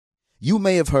You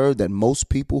may have heard that most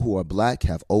people who are black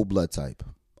have O blood type.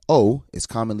 O is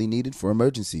commonly needed for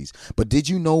emergencies, but did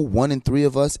you know 1 in 3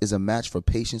 of us is a match for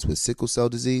patients with sickle cell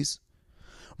disease?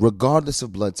 Regardless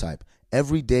of blood type,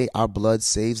 every day our blood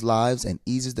saves lives and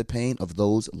eases the pain of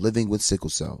those living with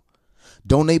sickle cell.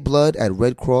 Donate blood at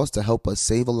Red Cross to help us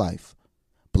save a life.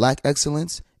 Black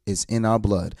excellence is in our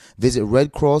blood. Visit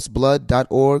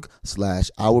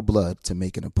redcrossblood.org/ourblood to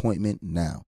make an appointment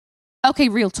now. Okay,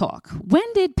 real talk. When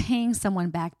did paying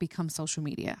someone back become social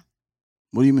media?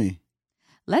 What do you mean?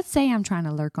 Let's say I'm trying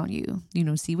to lurk on you,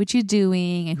 see what you're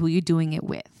doing and who you're doing it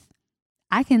with.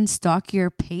 I can stalk your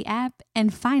pay app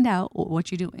and find out what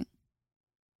you're doing.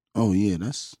 Oh, yeah,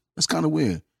 that's kind of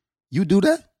weird. You do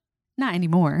that? Not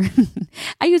anymore.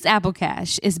 I use Apple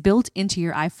Cash. It's built into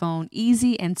your iPhone,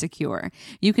 easy and secure.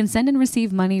 You can send and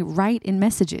receive money right in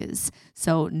messages,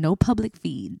 so no public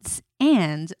feeds.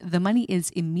 And the money is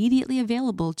immediately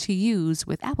available to use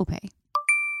with Apple Pay.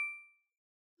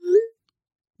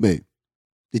 Babe,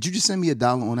 did you just send me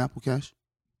 $1 on Apple Cash?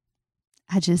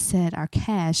 I just said our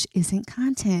cash isn't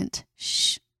content.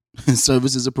 Shh.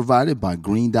 Services are provided by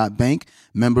Green Dot Bank,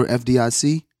 member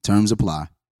FDIC. Terms apply.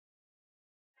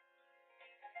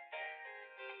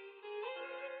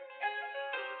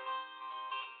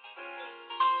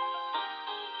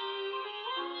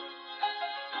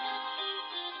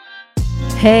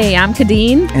 Hey, I'm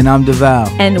Kadeen. And I'm DeVal.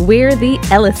 And we're the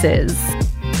Ellises.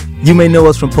 You may know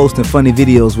us from posting funny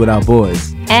videos with our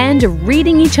boys. And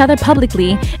reading each other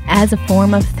publicly as a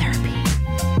form of therapy.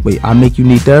 Wait, I make you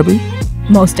need therapy?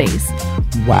 Most days.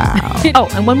 Wow. Oh,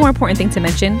 and one more important thing to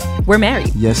mention. We're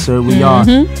married. Yes, sir, we are.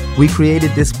 We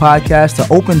created this podcast to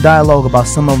open dialogue about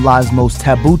some of life's most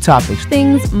taboo topics.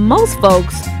 Things most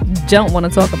folks don't want to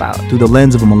talk about. Through the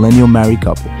lens of a millennial married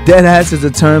couple. Dead ass is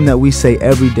a term that we say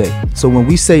every day. So when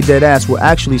we say dead ass, we're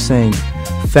actually saying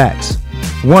facts.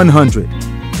 100.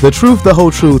 The truth, the whole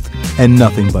truth, and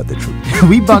nothing but the truth.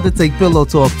 We about to take pillow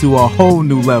talk to a whole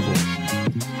new level.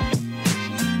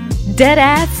 Dead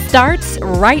ass starts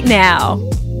right now.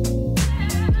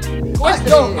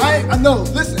 I know.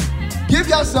 Listen, give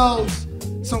yourselves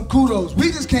some kudos.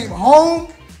 We just came home.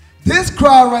 This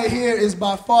crowd right here is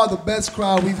by far the best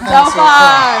crowd we've had so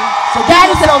far. So that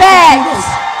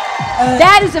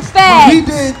is a fact. When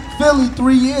we did Philly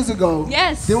 3 years ago.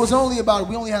 Yes. There was only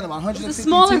we only had about 150. It was a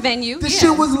smaller venue. This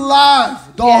shit was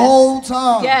live the whole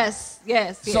time. Yes.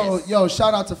 So, yo,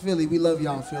 shout out to Philly. We love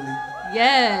y'all, Philly.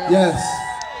 Yes.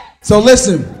 So,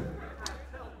 listen.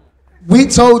 We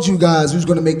told you guys we was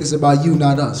going to make this about you,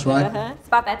 not us, right? It's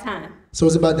about that time. So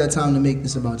it's about that time to make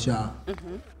this about y'all.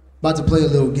 About to play a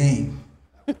little game.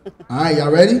 All right, y'all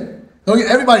ready? Don't get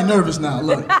everybody nervous now,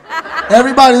 look.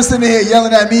 Everybody's sitting here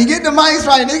yelling at me, get the mics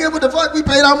right, nigga, what the fuck we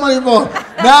paid our money for?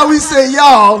 Now we say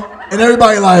y'all, and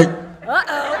everybody like,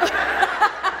 uh-oh.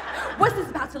 What's this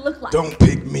about to look like? Don't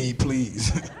pick me,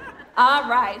 please. All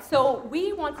right, so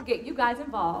we want to get you guys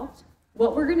involved.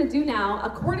 What we're gonna do now,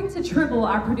 according to Tribble,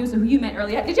 our producer who you met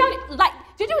earlier, did you like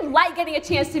getting a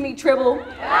chance to meet Tribble?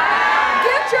 Yeah.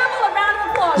 Give Tribble a round of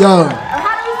applause. Yo. Or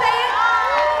how do we say it?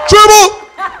 Tribble!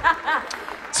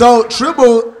 So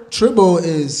Tribble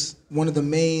is one of the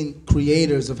main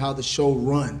creators of how the show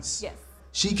runs. Yes.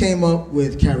 She came up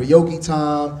with karaoke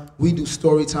time, we do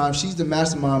story time. She's the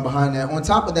mastermind behind that. On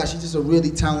top of that, she's just a really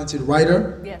talented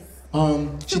writer. Yes.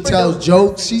 She tells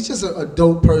jokes. She's just a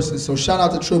dope person. So shout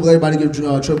out to Tribble. Everybody give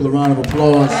Tribble a round of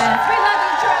applause. Yes, we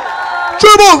love you,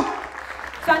 Tribble!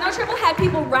 So I know Tribble had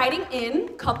people writing in,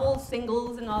 couples,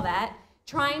 singles, and all that,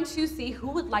 trying to see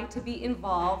who would like to be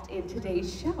involved in today's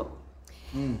show.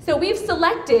 So we've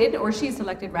selected, or she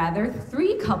selected rather,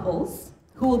 3 couples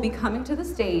who will be coming to the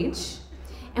stage,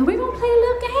 and we're gonna play a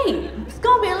little game. It's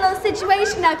gonna be a little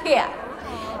situation up here.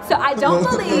 So I don't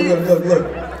believe.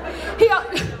 Look.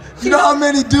 You know how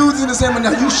many dudes in the same one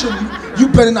now? You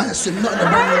better not have said nothing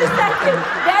about Wait a that. second.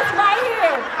 That's right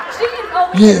here. She is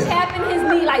over here tapping his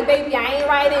knee like, baby, I ain't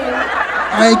writing.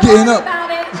 I ain't getting up.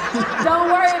 Don't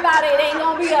worry about it. It ain't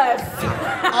gonna be us.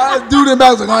 I do them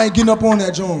back like I ain't getting up on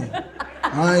that joint.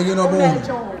 I ain't getting up on that it.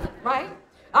 joint, right?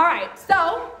 All right.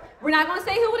 So we're not gonna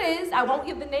say who it is. I won't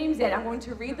give the names yet. I'm going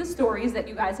to read the stories that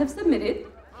you guys have submitted.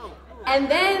 And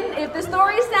then, if the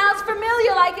story sounds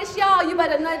familiar, like it's y'all, you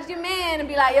better nudge your man and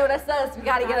be like, yo, that's us. We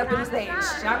gotta get up on the stage.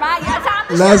 All right? You got time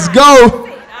to Let's shine. go. All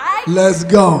right? Let's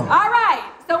go. All right.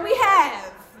 So we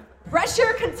have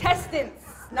pressure contestants.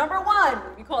 Number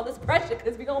 1. We call this pressure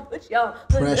because we're gonna put y'all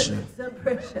under some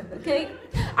pressure. Okay?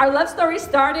 Our love story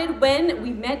started when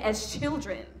we met as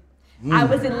children. I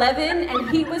was 11 and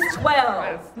he was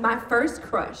 12. My first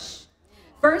crush.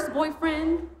 First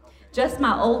boyfriend, just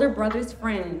my older brother's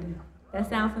friend. That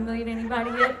sound familiar to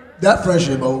anybody yet? That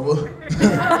friendship over.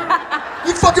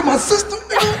 You fucking my sister,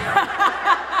 nigga?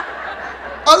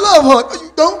 I love her. No,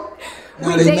 you don't?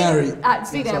 Now they married.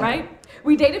 See that, right?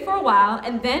 We dated for a while,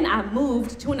 and then I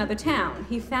moved to another town.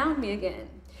 He found me again.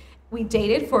 We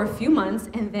dated for a few months,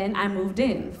 and then I moved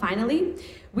in. Finally,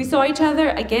 we saw each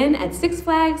other again at Six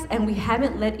Flags, and we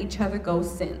haven't let each other go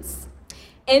since.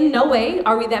 In no way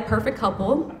are we that perfect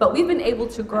couple, but we've been able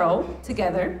to grow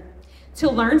together, to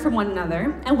learn from one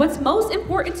another, and what's most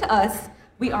important to us,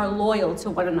 we are loyal to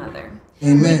one another.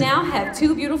 Amen. We now have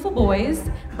 2 beautiful boys,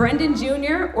 Brendan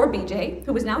Jr. or BJ,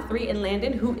 who is now 3, and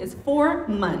Landon, who is 4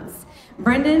 months.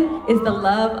 Brandon is the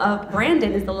love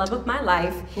of my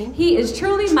life. He is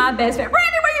truly my best friend.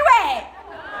 Brandon, where you at?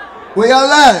 Where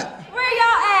y'all at? Where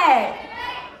y'all at?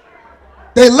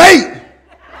 They late.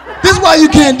 This is why you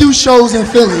can't do shows in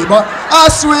Philly, but I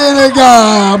swear to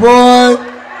God, boy.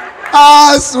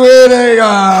 I swear to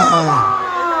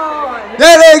God.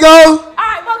 There they go. All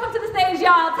right, welcome to the stage,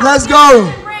 y'all. Let's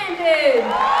go. Brandon.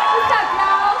 What's up,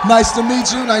 y'all? Nice to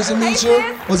meet you. Nice to meet Hey, you.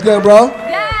 sis. What's good, bro?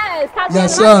 Yes.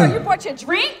 Yes, sir. sir. You brought your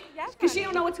drink? Because she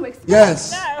don't know what to expect.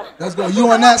 Yes. Let's go.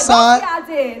 You on that side? Y'all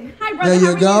did. Hi, brother. There you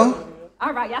how are go. you?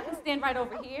 All right, y'all can stand right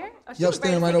over here. Oh, she Yup, was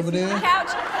stand ready right to over take a seat there. on the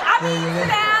couch. I There mean, you sit go.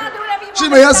 down, do whatever you want. She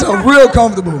made herself real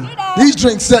comfortable. These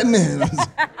drinks setting in.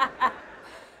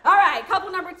 All right,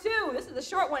 couple number 2. This is a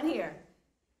short one here.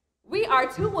 We are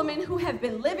 2 women who have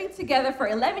been living together for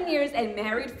 11 years and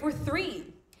married for 3.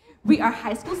 We are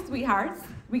high school sweethearts.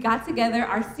 We got together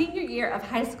our senior year of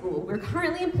high school. We're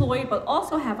currently employed, but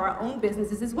also have our own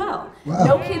businesses as well. Wow.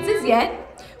 No kids as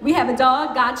yet. We have a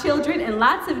dog, godchildren, and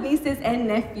lots of nieces and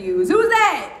nephews. Who's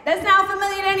that? That sound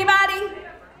familiar to anybody?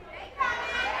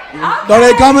 Okay. Are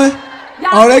they coming?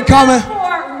 Y'all Are they give it up coming?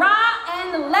 for Ra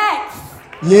and Lex.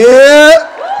 Yeah.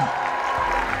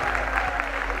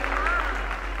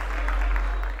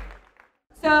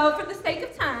 So for the sake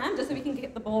of time, just so we can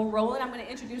get the ball rolling, I'm going to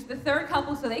introduce the third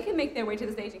couple so they can make their way to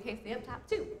the stage in case they're up top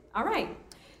too. All right.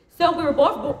 So we were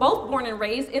both born and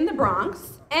raised in the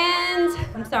Bronx, and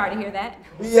I'm sorry to hear that.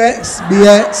 BX.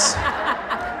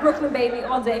 Brooklyn baby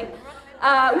all day.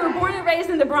 We were born and raised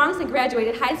in the Bronx and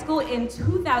graduated high school in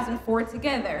 2004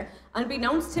 together.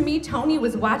 Unbeknownst to me, Tony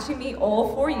was watching me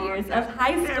all 4 years of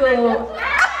high school.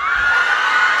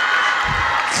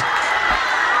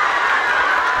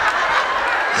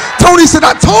 Tony said,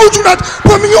 I told you not to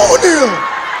put me on there.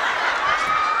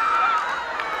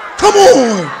 Come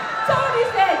on. Tony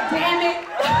said, damn it.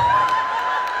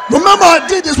 Remember I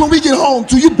did this when we get home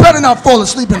too. You better not fall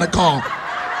asleep in the car.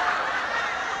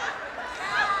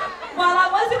 While I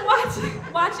wasn't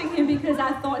watching him because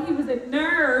I thought he was a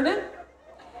nerd,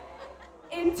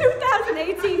 in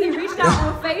 2018 he reached out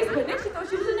on Facebook. Then she thought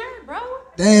she was a nerd, bro.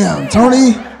 Damn,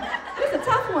 Tony. It's a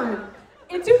tough one.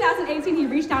 In 2018, he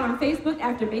reached out on Facebook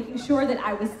after making sure that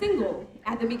I was single.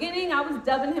 At the beginning, I was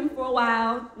dubbing him for a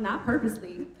while, not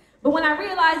purposely. But when I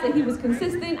realized that he was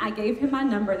consistent, I gave him my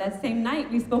number. That same night,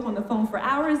 we spoke on the phone for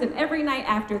hours, and every night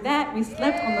after that, we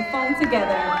slept on the phone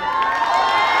together.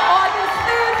 August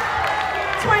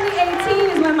 5th,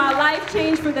 2018 is when my life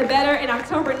changed for the better, and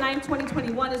October 9th,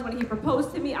 2021 is when he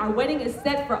proposed to me. Our wedding is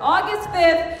set for August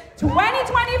 5th,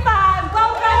 2025.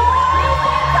 Welcome, Lucy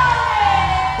and Tony.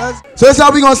 So that's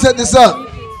how we gonna set this up.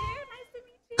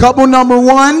 Couple number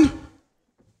 1.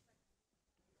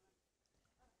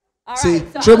 All See,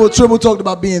 right, so Triple talked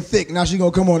about being thick. Now she gonna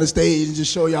come on the stage and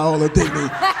just show y'all all her thickness.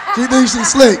 She thinks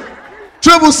she's slick.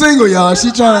 Triple single, y'all.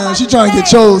 She trying to get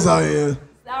chose out here.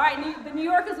 All right, the New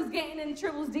Yorkers was getting in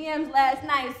Triple's DMs last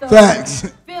night, so Facts.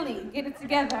 Philly, get it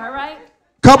together, all right?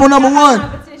 Couple number 1.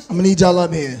 Competition. I'm gonna need y'all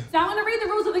up here. So I'm gonna read the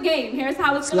rules of the game. Here's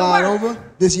how it's Slide gonna work. over.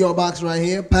 This your box right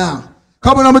here. Pow.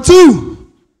 Couple number 2.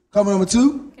 Couple number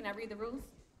 2. Can I read the rules?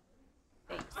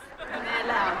 Thanks.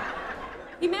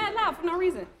 He mad loud for no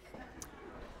reason.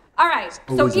 All right, so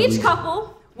Always a each reason.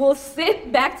 couple will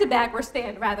sit back to back, or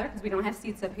stand rather, because we don't have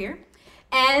seats up here.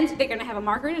 And they're gonna have a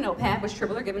marker and a notepad, which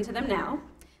Triple are giving to them now.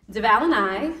 Deval and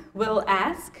I will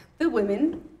ask the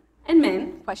women and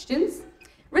men questions,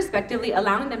 respectively,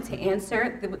 allowing them to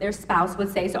answer what their spouse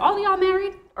would say. So all of y'all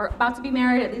married, or about to be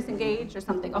married, at least engaged or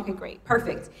something? Okay, great,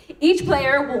 perfect. Each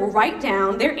player will write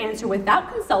down their answer without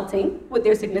consulting with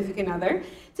their significant other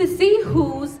to see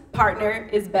whose partner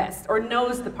is best, or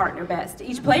knows the partner best.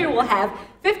 Each player will have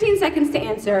 15 seconds to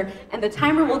answer, and the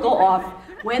timer will go off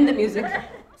when the music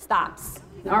stops.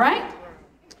 All right?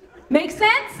 Make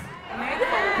sense?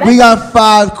 We got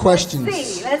 5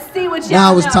 questions. Let's see what y'all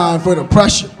Now it's know. time for the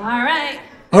pressure. All right.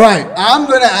 All right, I'm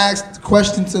gonna ask the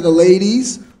question to the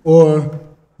ladies, or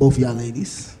both y'all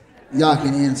ladies. Y'all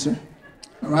can answer.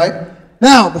 All right?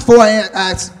 Now, before I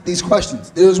ask these questions,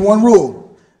 there's one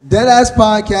rule. Deadass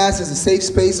Podcast is a safe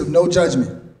space of no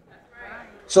judgment.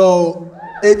 So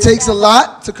it takes a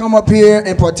lot to come up here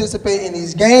and participate in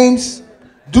these games.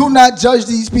 Do not judge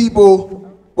these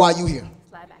people while you're here.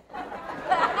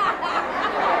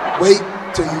 Wait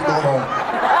till you go home.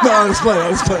 No, I'm just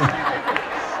playing.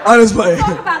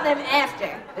 Talk about them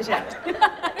after the show.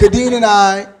 Kadeen and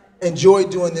I enjoy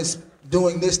doing this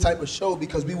type of show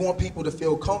because we want people to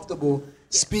feel comfortable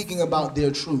speaking about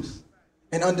their truth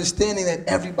and understanding that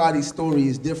everybody's story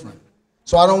is different.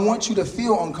 So I don't want you to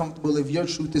feel uncomfortable if your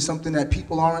truth is something that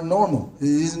people aren't normal. It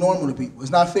is normal to people.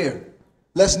 It's not fair.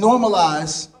 Let's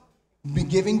normalize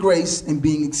giving grace and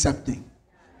being accepting.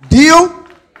 Deal? Deal.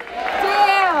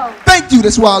 Thank you.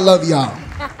 That's why I love y'all.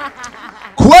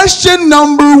 Question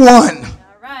number 1. All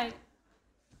right.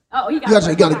 Oh, you got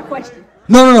a question.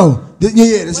 No.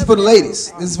 Yeah, this is for the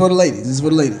ladies. This is for the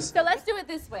ladies. So let's do it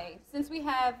this way. Since we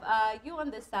have you on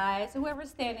this side, so whoever's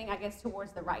standing, I guess,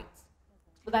 towards the right.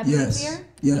 Will that be easier?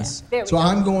 Yes. Yeah, so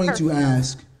I'm going to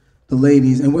ask the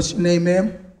ladies, and what's your name,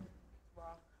 ma'am?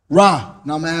 Ra.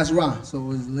 Now I'm going to ask Ra.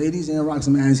 So it's ladies and Ra, so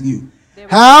I'm going to ask you.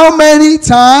 How many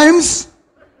times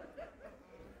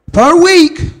per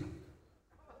week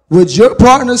would your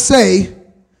partner say,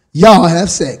 y'all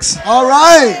have sex? All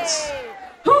right. Hey,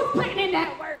 who's putting in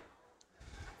that work?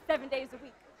 7 days a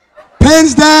week.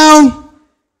 Pens down.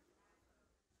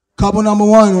 Couple number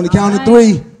 1 on the count of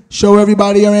 3. Show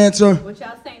everybody your answer. What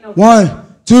y'all saying? 1,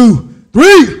 2, 3. He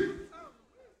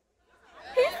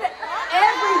said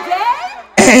every day?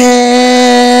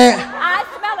 I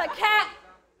smell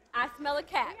a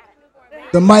cat.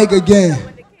 The mic again.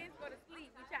 When the kids go to sleep,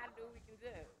 we try to do what we can do.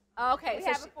 Okay, We so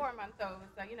have a 4-month-old,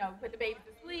 so put the baby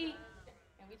to sleep,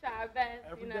 and we try our best,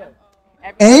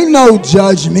 Ain't no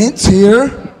judgments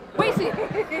here. wait, so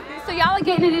y'all are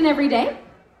getting it in every day?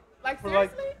 Like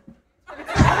seriously?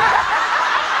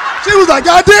 She was like,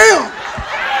 God damn.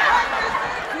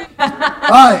 All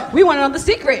right. We want to know the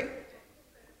secret.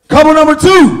 Couple number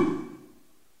 2.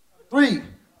 3,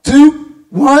 2,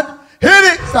 1. Hit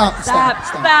it. Stop. Cut.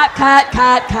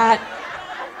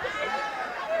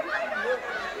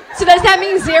 So does that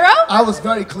mean 0? I was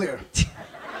very clear.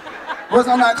 Was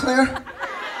I not clear?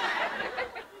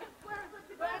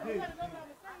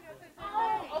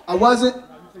 I wasn't?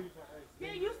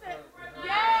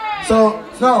 So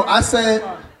I said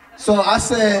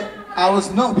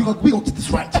we gonna get this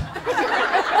right.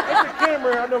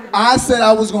 I said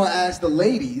I was gonna ask the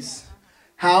ladies,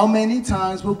 how many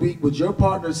times per week would your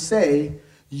partner say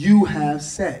you have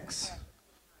sex?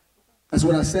 That's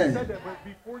what I said.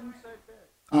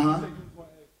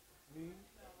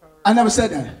 I never said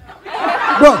that.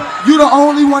 Bro, you the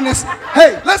only one that's,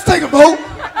 hey, let's take a vote.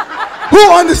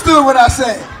 Who understood what I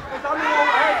said?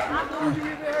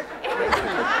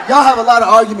 Y'all have a lot of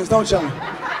arguments, don't y'all?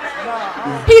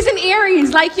 He's an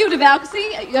Aries, like you, DeVal.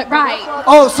 See? Right.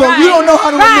 Oh, so you don't know how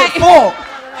to admit fault.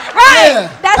 Right. Yeah,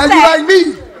 That's you that. like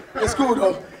me. It's cool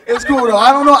though.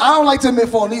 I don't know. I don't like to admit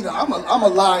fault neither. I'm a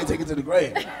lie and take it to the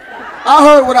grave. I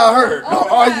heard what I heard. Don't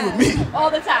argue with me.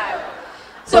 All the time.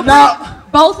 So now,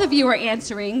 both of you are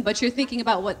answering, but you're thinking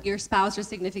about what your spouse or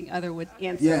significant other would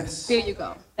answer. Yes. There you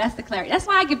go. That's the clarity. That's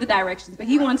why I give the directions, but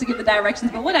he wanted to give the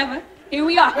directions, but whatever. Here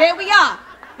we are.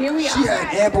 she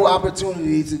had ample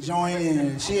opportunity to join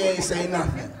in. She ain't say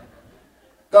nothing.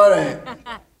 Go ahead.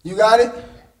 You got it?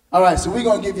 All right, so we're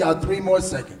going to give y'all 3 more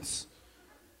seconds.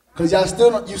 Because y'all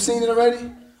still don't, you seen it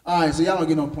already? All right, so y'all don't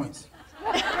get no points.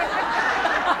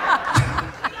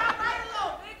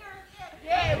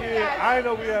 I didn't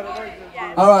know we had a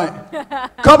right. All right.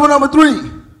 Couple number 3.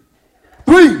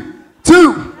 3,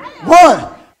 2,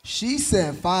 1. She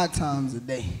said 5 times a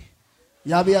day.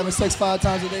 Y'all be having sex 5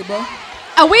 times a day, bro?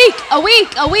 A week. Y'all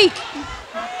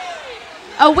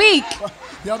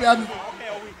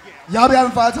be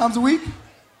having 5 times a week?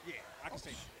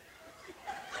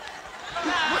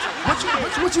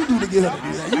 What you do to get her to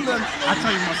do that? I'll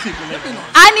tell you my secret.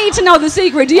 I need to know the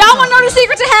secret. Do y'all want to know the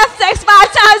secret to have sex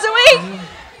 5 times a week?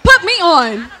 Put me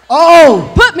on.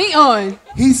 Oh! Put me on.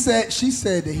 She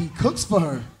said that he cooks for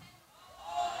her.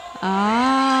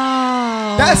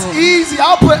 Oh. That's easy.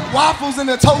 I'll put waffles in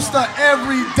the toaster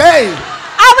every day.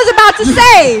 I was about to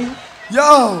say.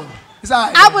 Yo, it's all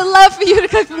right. I would love for you to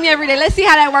cook for me every day. Let's see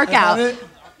how that works out.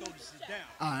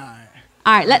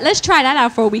 All right, let's try that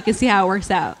out for a week and see how it works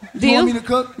out. Deal? You want me to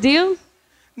cook? Deal?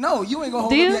 No, you ain't gonna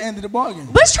hold Deal? up the end of the bargain.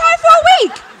 Let's try it for a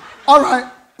week. All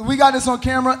right, we got this on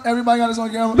camera. Everybody got this on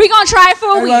camera. We're going to try it for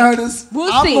a Everybody heard week. this?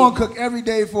 We'll I'm see. gonna cook every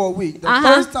day for a week. The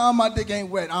first time my dick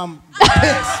ain't wet, I'm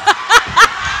pissed.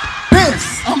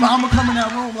 I'm gonna come in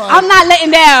that room like, I'm not letting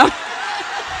down.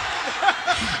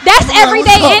 That's Yeah, every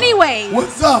what's day up? anyway.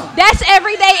 What's up? That's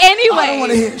every day anyway. I don't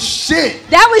want to hear shit.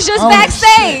 That was just I don't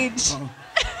hear backstage. shit.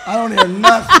 I don't hear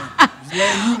nothing. Just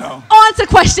letting you know. On to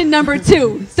question number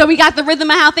 2. So we got the rhythm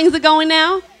of how things are going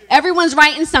now. Everyone's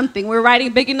writing something. We're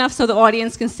writing big enough so the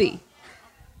audience can see.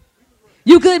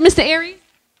 You good, Mr. Aries?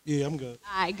 Yeah, I'm good.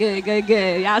 All right,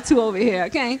 good. Y'all two over here,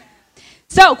 okay?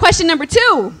 So question number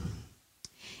 2.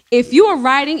 If you are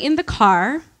riding in the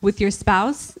car with your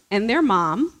spouse and their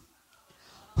mom,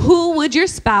 who would your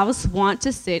spouse want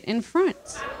to sit in front?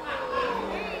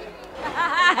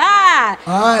 All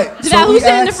right. Who's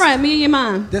sitting in the front? Me or your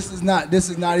mom? This is not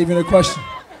even a question.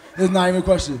 This is not even a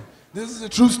question. This is a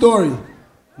true story.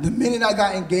 The minute I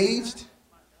got engaged,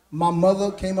 my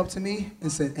mother came up to me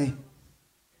and said, "Hey,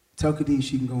 tell Khadijah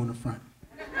she can go in the front."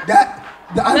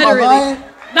 I'm Literally. lying.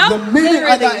 No, The minute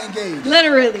literally. I got engaged.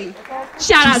 Literally. Shout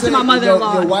She out to said, my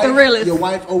mother-in-law, the realest. Your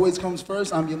wife always comes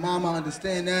first. I'm your mom. I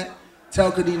understand that.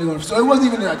 Tell Khadijah to go. So it wasn't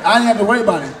even like, I didn't have to worry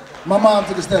about it. My mom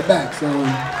took a step back. So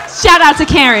Shout out to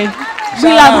Karen. We shout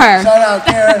love out- her. Shout out,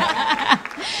 Karen.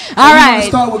 All we're right. gonna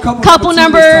start with couple Couple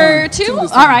number number two this time. 2. Two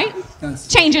this All time. right. Yes.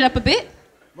 Change it up a bit.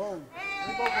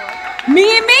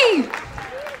 Me and me.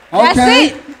 That's Okay.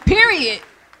 it. Period.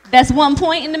 That's 1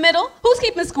 point in the middle. Who's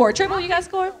keeping score? Triple, you got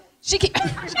score? She said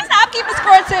I'm keeping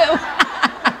score too.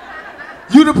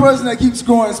 You the person that keeps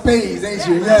scoring spades, ain't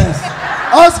you? Yes.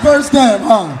 Us versus them,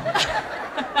 huh?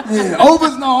 Yeah.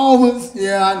 Overs, no overs.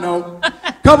 Yeah, I know.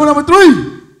 Couple number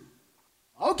 3.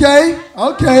 Okay.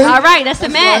 All right, that's a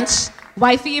That's match.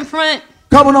 Wifey in front.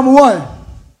 Couple number 1.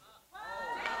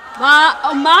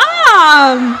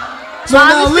 Mom. So Mom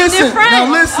now is sitting in listen. front.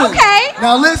 Now listen. Okay.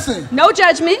 Now listen. No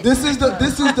judgment. This is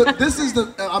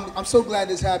the. I'm so glad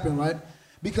this happened, right?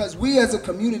 Because we as a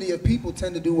community of people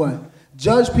tend to do what?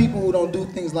 Judge people who don't do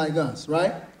things like us,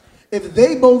 right? If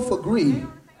they both agree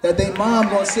that their mom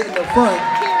gonna sit in the front,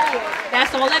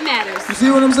 That's all that matters. you see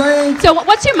what I'm saying? So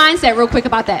what's your mindset real quick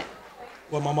about that?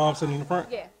 Well, my mom sitting in the front.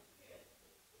 Yeah.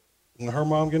 When her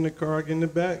mom get in the car, I get in the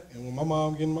back. And when my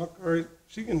mom get in my car,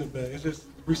 she get in the back. It's just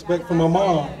respect for my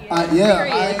mom.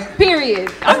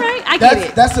 Period. All right, I get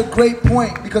it. That's a great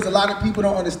point because a lot of people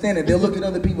don't understand it. They'll look at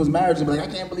other people's marriages and be like,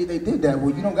 I can't believe they did that.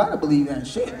 Well, you don't gotta believe that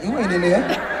shit. You ain't in there.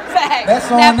 Fact. That's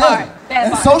on That them. part. That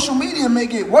And part. social media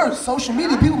make it worse. Social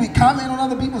media, people be commenting on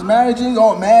other people's marriages,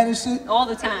 all mad and shit. All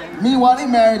the time. Meanwhile, they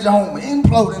marriage at home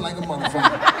imploding like a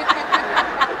motherfucker.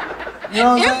 You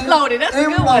know what I'm saying? Imploding, that's a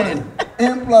good one.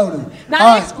 Imploding. Not All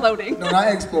right. exploding. No, not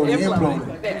exploding.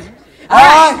 Imploding. All All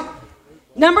right. right.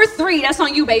 Number 3, that's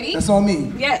on you, baby. That's on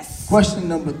me. Yes. Question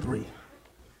number 3.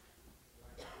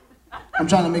 I'm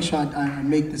trying to make sure I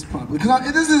make this properly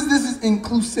because this is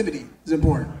inclusivity. It's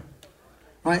important,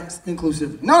 right? It's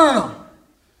inclusivity. No.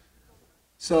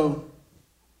 So,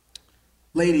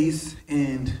 ladies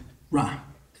and Ra,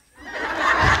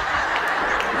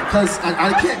 because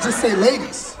I can't just say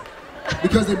ladies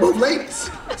because they're both ladies.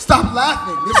 Stop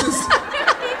laughing.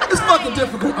 It's fucking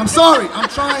difficult. I'm sorry. I'm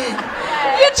trying.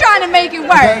 You're trying to make it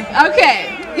work.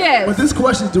 Okay. Yes. But this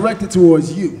question is directed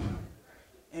towards you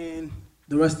and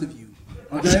the rest of you.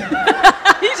 Okay?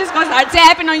 He's just gonna start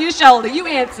tapping on your shoulder. You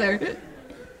answer.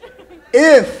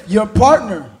 If your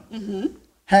partner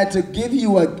had to give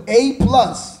you an A+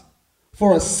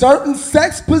 for a certain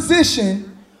sex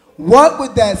position, what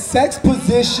would that sex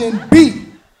position be?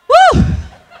 Woo!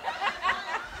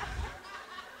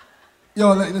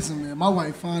 Yo, listen, man. My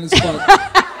wife fine as fuck.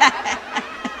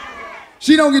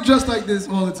 She don't get dressed like this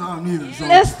all the time either. So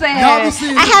Listen, y'all be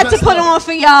seeing I this had to dressed put up. on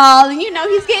for y'all, and you know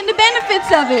he's getting the benefits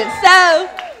of it. So,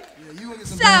 Yeah, you gonna get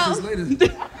some So- benefits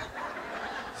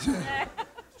later.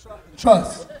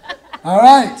 Trust. All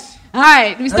right. all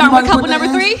right, we start Everybody with couple put their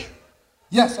number hands- 3.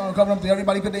 Yes, on couple number 3.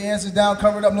 Everybody put their answers down,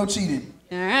 cover it up, no cheating.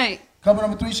 All right, Couple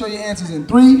number 3, show your answers in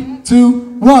 3, 2,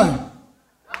 1.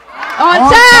 on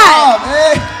time.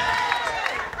 Hey.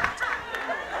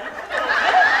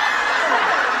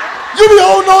 You be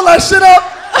holding all that shit up?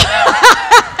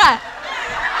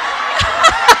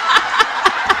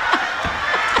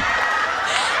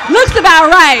 Looks about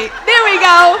right. There we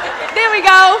go.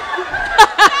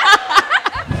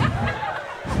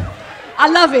 I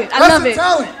love it. That's love a it.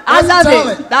 talent. I That's a love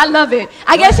talent. it. I love it.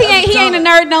 I guess he That's a ain't a talent.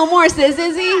 nerd no more, sis,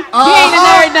 is he? He ain't a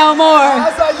nerd no more.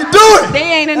 That's how you do it. They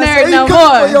ain't a That's nerd how no you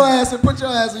come more. for your ass and put your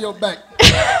ass on your back.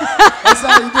 That's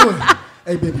how you do it.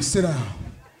 Hey, baby, sit down.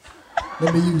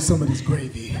 Let me use some of this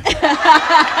gravy.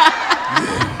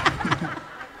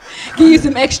 Give you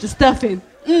some extra stuffing.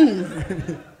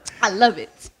 I love it.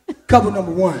 Couple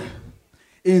number 1.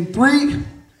 In 3,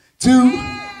 2,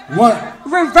 1.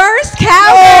 Reverse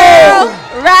cowgirl.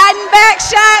 Riding back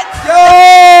shots.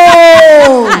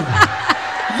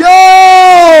 Yo!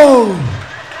 Yo!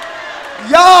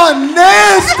 Y'all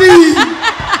nasty!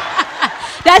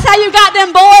 That's how you got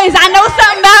them boys. I know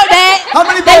something about that. How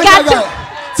many boys They I got got?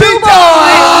 two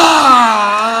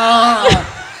boys.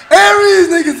 Aries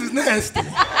niggas is nasty.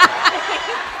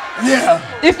 Yeah.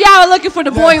 If y'all are looking for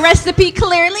the boy recipe,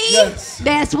 clearly, Yes.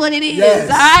 that's what it is. Yes.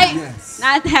 All right. Yes.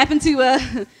 I happen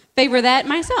to favor that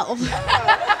myself.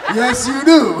 Yes, you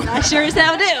do. I sure as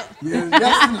hell do. Yeah,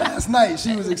 last night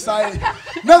she was excited.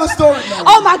 Another story. No.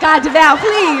 Oh my God, DeVal,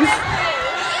 please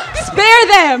spare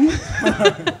them.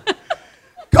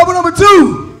 Couple number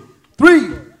 2. 3,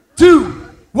 2,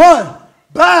 1.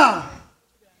 Bow.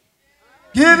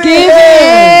 Give it.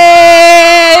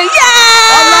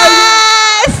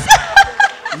 Yes.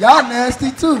 Y'all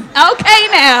nasty too. Okay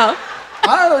now.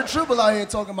 I heard Triple out here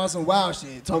talking about some wild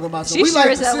shit. Talking about some. She We sure like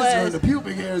as the hell scissor was. and the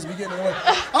pubic hairs be getting away.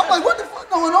 I'm like, what the fuck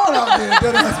going on out there?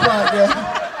 Deadass podcast.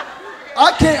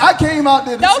 I came out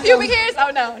there. To No see pubic hairs? Oh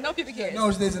no, no pubic hairs.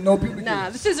 No, there's no pubic Nah,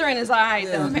 hairs. the scissoring is all right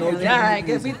Yeah, though, no apparently. pubic All right,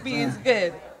 hairs. good. Being's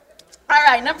good. All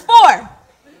right, number 4.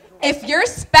 If your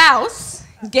spouse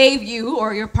gave you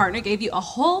or your partner gave you a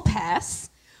hall pass,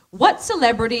 what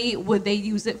celebrity would they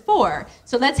use it for?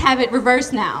 So let's have it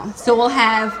reversed now. So we'll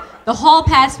have the hall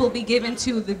pass will be given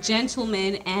to the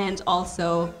gentleman and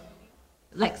also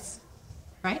Lex,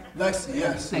 right? Lexi,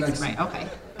 yes. Lex, Lexi. right? Okay.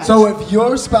 So if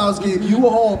your spouse gave you a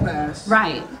hall pass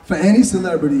Right. for any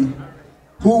celebrity,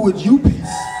 who would you pick?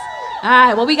 All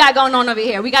right. What we got going on over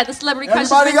here? We got the celebrity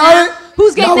crushes Everybody right got now. it?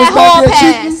 Who's getting Y'all that was back hall there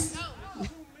pass? cheating?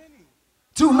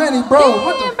 Too many, bro. Damn,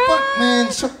 What the bro. fuck, man?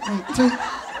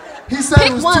 He said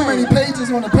Pick it was one. too many pages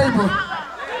on the paper.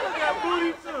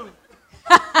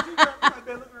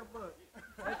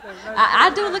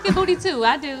 I do look at booty too.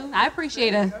 I do. I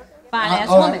appreciate a fine ass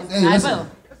All right, woman. hey, I listen, will.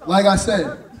 like I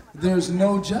said, there's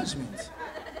no judgment.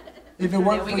 If it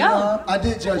worked There we for go. y'all, I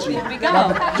did judge you. There we go.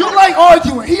 You like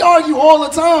arguing. He argue all the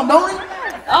time, don't he?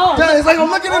 Oh, Yeah, it's like I'm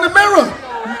looking in the mirror.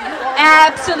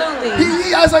 absolutely.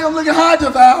 He acts like I'm looking hard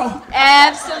to Val.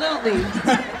 Absolutely.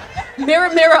 Mirror,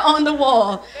 mirror on the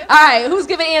wall. All right, who's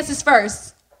giving answers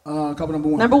first? Couple number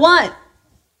 1. Number 1,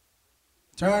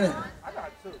 Turn it.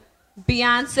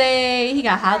 Beyonce. He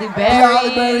got Halle Berry.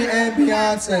 Halle Berry and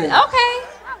Beyonce. Okay.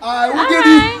 All right, we'll All give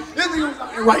right. you. This nigga was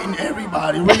out here writing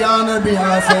everybody. Rihanna,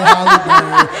 Beyonce, Halle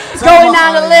Berry. Going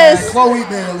down the list. Chloe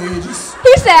Bailey. Just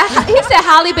He said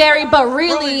Halle Berry, but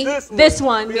really this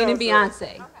one meaning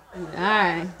Beyonce. All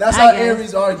right. that's I how guess.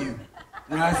 Aries argue.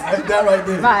 Right? That right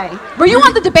there. Right. Were you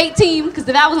on the debate team? Because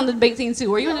I was on the debate team too.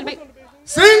 Were you on the debate?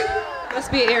 See? Must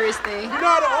be an Aries thing.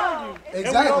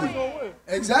 Exactly.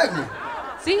 Exactly.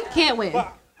 See, can't win.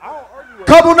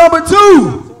 Couple number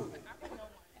 2.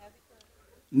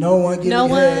 No one give No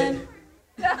me one. head.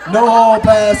 No hall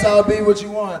pass. I'll be what you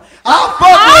want. I'll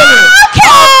fuck with it.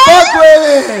 Okay. Fuck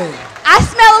with it. I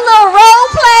smell a little role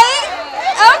play.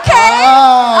 Okay.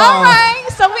 Ah. All right.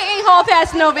 So we ain't hall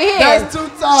passing over here. That's 2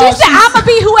 times. She said, "I'm gonna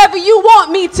be whoever you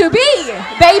want me to be,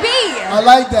 baby." I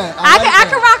like that. I like can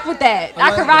that. rock with that. I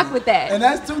like can rock with that. And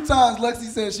that's 2 times Lexi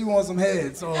said she wants some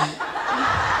head. So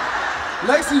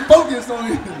Lexi focused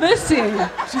on it. Listen,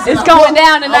 She said, it's I going brought-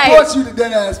 down I tonight. brought you the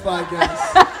Dead Ass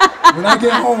Podcast. When I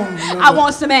get home, you know, I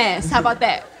want some ass. How about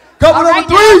that? Couple All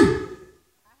number right, 3.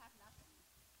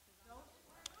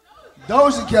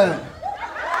 Doja Cat.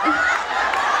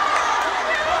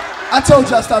 I told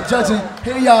y'all stop judging.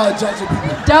 Here y'all judging people.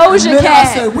 Doja And then Cat.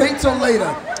 I said wait till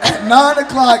later. At 9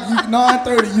 o'clock,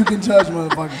 9:30, you can judge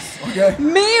motherfuckers. Okay?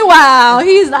 Meanwhile,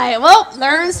 he's like, well,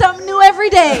 learn something new every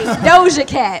day. Doja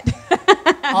Cat.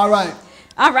 All right.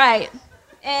 All right.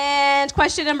 And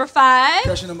question number 5.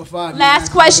 Question number 5.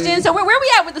 Last question. So where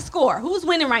we at with the score? Who's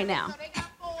winning right now?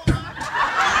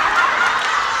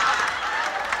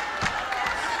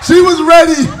 She was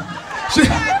ready. She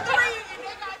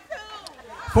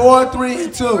 4, 3,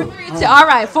 and 2. 2. All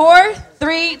right. 4,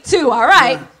 3, 2. All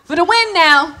right. For the win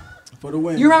now. For the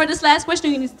win. You remember this last question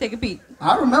or you need to take a peek?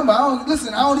 I remember. I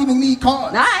don't even need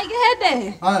cards. All right. Go ahead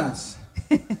then. Honest.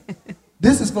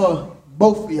 This is for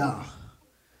both of y'all.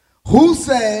 Who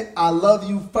said I love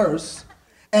you first,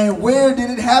 and where did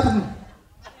it happen?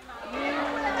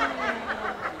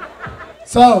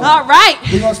 So, All right.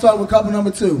 we're going to start with couple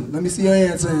number 2. Let me see your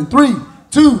answer in 3,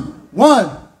 2,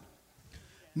 1.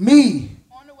 Me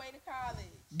On the way to college.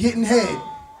 getting head.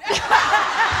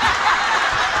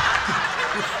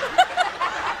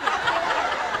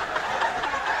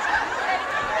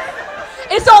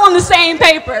 It's all on the same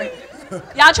paper.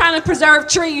 Y'all trying to preserve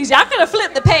trees. Y'all could have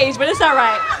flipped the page, but it's all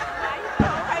right.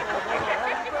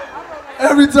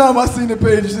 Every time I seen the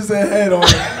page, it just said head on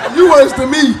it. You worse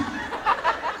than me.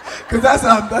 Because that's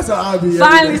how I be. every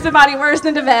Finally, day. somebody worse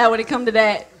than DeVal when it come to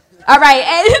that. All right,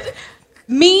 and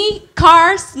me,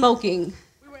 car smoking.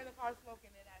 We were in the car smoking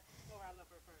and I told her I love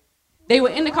her first. They were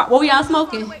in the car. What were y'all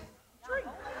smoking?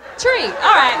 Tree.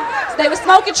 All right. So they were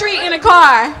smoking tree in a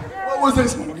car. What was they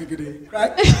smoking today?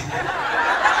 Right? They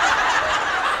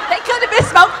could have been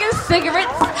smoking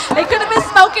cigarettes. They could have been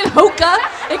smoking hookah.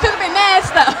 They could have been mad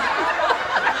stuff.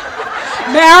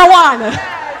 Marijuana.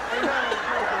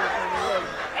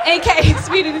 In case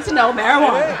we needed to know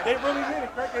marijuana. They really did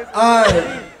it. Crackheads. All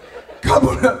right.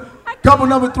 Couple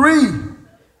number 3.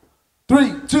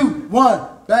 3, 2, 1,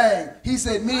 bang. He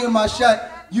said me in my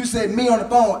shot. You said me on the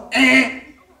phone.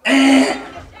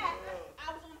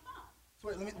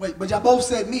 Wait, but y'all both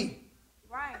said me.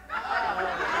 Right.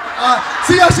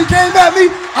 See how she came at me?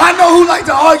 I know who like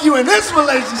to argue in this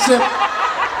relationship.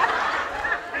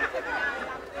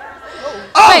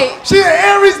 Wait. She an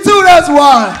Aries too, that's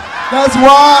why. That's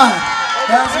why.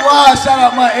 Shout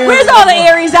out my Aries. Where's all the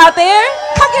Aries out there?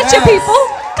 Come get your people.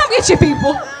 Come get your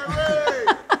people.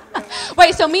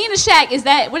 Wait, so me in the shack,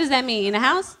 what does that mean? In the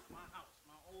house?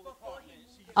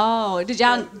 Oh, did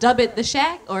y'all dub it the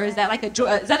shack? Or is that like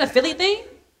is that a Philly thing?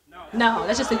 No,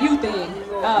 that's just a you thing.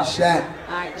 Oh. Shack.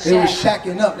 All right, They was shack.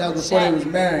 shacking up. That was before they was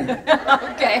married.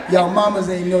 Okay. Y'all mamas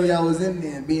ain't know y'all was in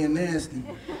there being nasty.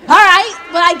 All right.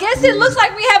 Well, I guess it looks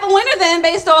like we have a winner then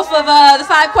based off of the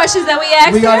 5 questions that we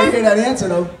asked. We gotta her. hear that answer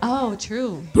though. Oh,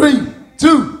 true. 3,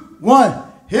 2, 1,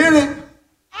 hit it.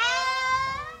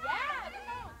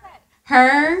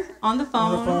 Her on the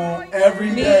phone. On the phone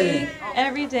every Me day.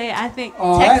 every day. I think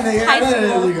Oh, text that nigga- high that school.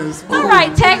 nigga smooth. All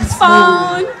right, text He's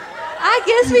phone. I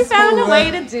guess we He's found a smooth, way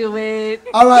man. to do it.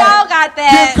 All right. Y'all got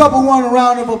that. Give couple one a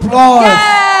round of applause.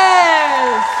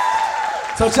 Yes.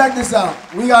 So check this out.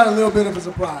 We got a little bit of a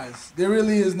surprise. There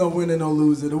really is no winner, no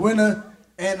loser. The winner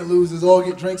and the losers all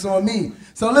get drinks on me.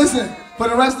 So listen, for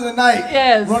the rest of the night,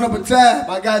 Yes. run up a tab.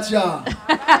 I got y'all.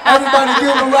 Everybody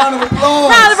give them a round of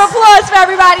applause. Round of applause for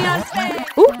everybody on stage.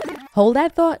 Ooh, hold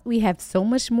that thought. We have so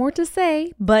much more to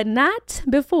say, but not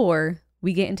before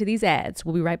we get into these ads.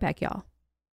 We'll be right back, y'all.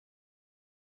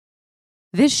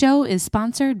 This show is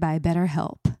sponsored by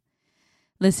BetterHelp.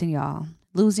 Listen, y'all,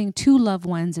 losing 2 loved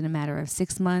ones in a matter of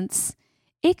 6 months,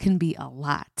 it can be a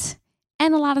lot.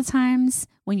 And a lot of times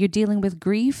when you're dealing with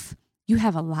grief, you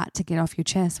have a lot to get off your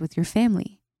chest with your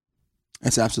family.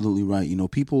 That's absolutely right. You know,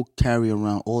 people carry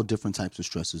around all different types of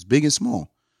stresses, big and small.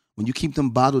 When you keep them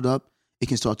bottled up, it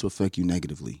can start to affect you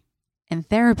negatively. And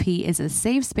therapy is a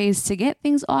safe space to get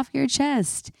things off your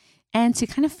chest and to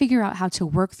kind of figure out how to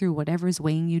work through whatever's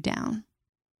weighing you down.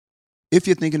 If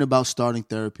you're thinking about starting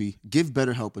therapy, give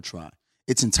BetterHelp a try.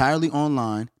 It's entirely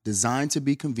online, designed to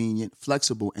be convenient,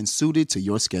 flexible, and suited to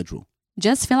your schedule.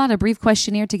 Just fill out a brief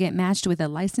questionnaire to get matched with a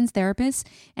licensed therapist,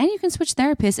 and you can switch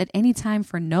therapists at any time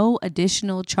for no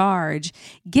additional charge.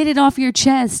 Get it off your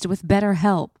chest with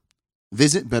BetterHelp.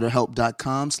 Visit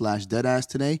BetterHelp.com/deadass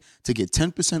today to get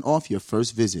 10% off your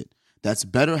first visit. That's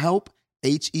BetterHelp,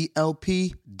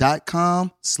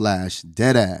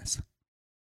 HELP.com/deadass.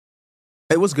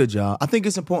 Hey, what's good, y'all? I think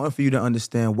it's important for you to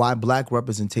understand why black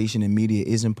representation in media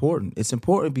is important. It's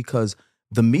important because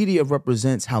the media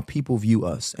represents how people view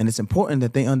us, and it's important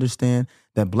that they understand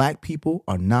that black people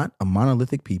are not a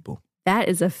monolithic people. That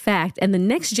is a fact, and the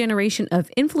next generation of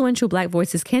influential black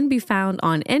voices can be found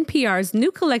on NPR's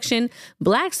new collection,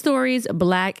 Black Stories,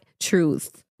 Black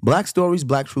Truth. Black Stories,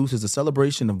 Black Truths is a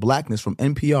celebration of blackness from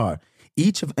NPR.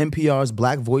 Each of NPR's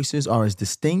black voices are as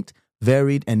distinct,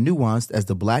 varied, and nuanced as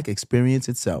the black experience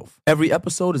itself. Every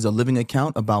episode is a living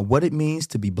account about what it means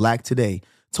to be black today,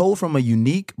 told from a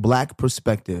unique black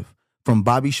perspective. From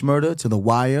Bobby Shmurda to The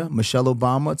Wire, Michelle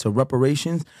Obama to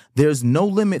reparations, there's no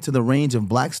limit to the range of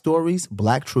black stories,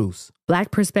 black truths.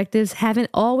 Black perspectives haven't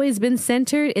always been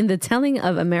centered in the telling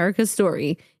of America's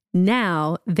story.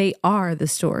 Now they are the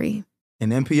story. In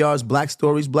NPR's Black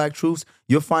Stories, Black Truths,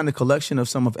 you'll find a collection of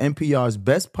some of NPR's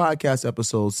best podcast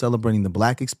episodes celebrating the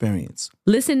black experience.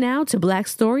 Listen now to Black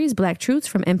Stories, Black Truths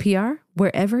from NPR,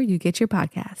 wherever you get your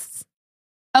podcasts.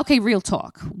 Okay, real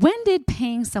talk. When did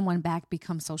paying someone back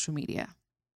become social media?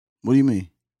 What do you mean?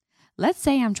 Let's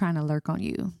say I'm trying to lurk on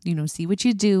you, see what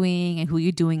you're doing and who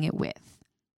you're doing it with.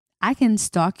 I can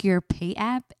stalk your pay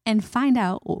app and find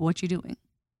out what you're doing.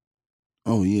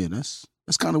 Oh, yeah, that's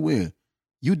kind of weird.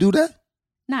 You do that?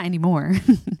 Not anymore.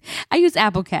 I use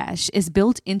Apple Cash. It's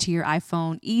built into your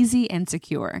iPhone, easy and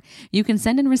secure. You can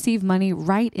send and receive money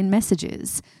right in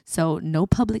messages, so no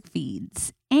public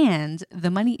feeds. And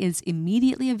the money is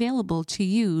immediately available to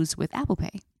use with Apple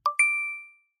Pay.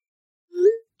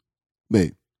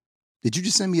 Babe, did you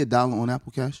just send me $1 on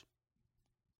Apple Cash?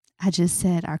 I just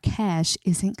said our cash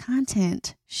isn't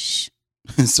content. Shh.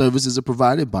 Services are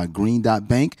provided by Green Dot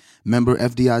Bank, member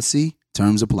FDIC.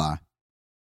 Terms apply.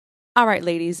 All right,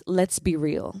 ladies, let's be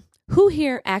real. Who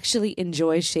here actually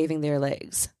enjoys shaving their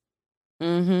legs?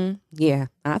 Yeah,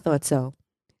 I thought so.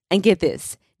 And get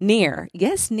this, Nair,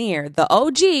 yes, Nair, the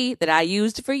OG that I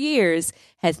used for years,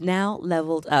 has now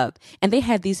leveled up. And they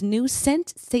have these new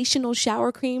sensational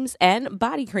shower creams and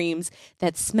body creams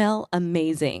that smell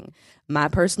amazing. My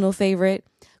personal favorite,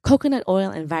 coconut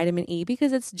oil and vitamin E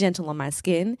because it's gentle on my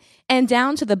skin, and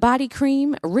down to the body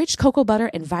cream, rich cocoa butter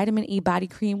and vitamin E body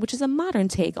cream, which is a modern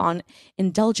take on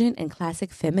indulgent and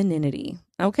classic femininity.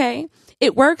 Okay?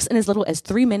 It works in as little as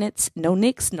 3 minutes, no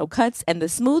nicks, no cuts, and the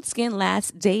smooth skin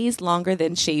lasts days longer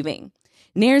than shaving.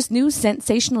 Nair's new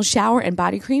sensational shower and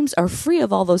body creams are free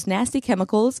of all those nasty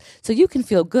chemicals, so you can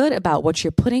feel good about what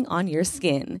you're putting on your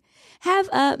skin. Have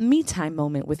a me time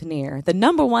moment with Nair, the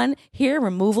 #1 hair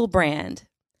removal brand.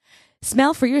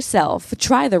 Smell for yourself.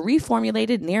 Try the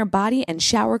reformulated Nair body and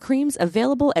shower creams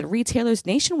available at retailers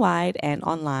nationwide and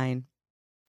online.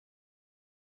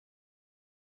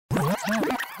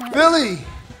 Philly.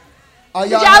 Are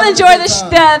Did y'all having a enjoy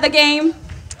good time? the game?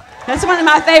 That's one of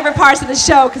my favorite parts of the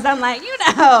show because I'm like,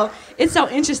 it's so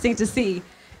interesting to see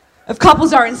if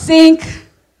couples are in sync,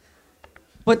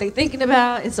 what they're thinking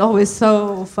about. It's always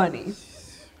so funny.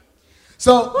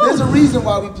 So there's a reason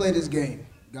why we play this game,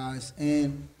 guys.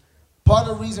 And part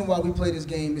of the reason why we play this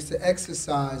game is to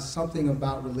exercise something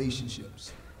about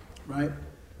relationships, right?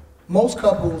 Most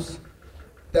couples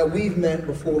that we've met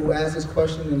before who ask this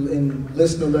question in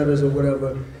listener letters or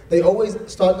whatever, they always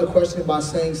start the question by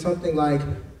saying something like,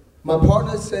 my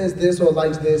partner says this or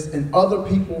likes this and other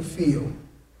people feel.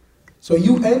 So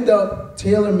you end up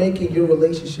tailor-making your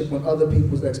relationship on other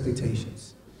people's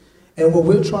expectations. And what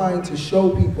we're trying to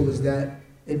show people is that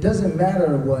it doesn't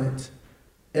matter what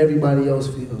everybody else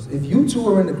feels. If you two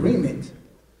are in agreement,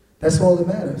 that's all that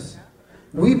matters.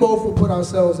 We both will put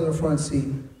ourselves in the front seat,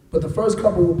 but the first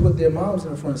couple will put their moms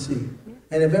in the front seat.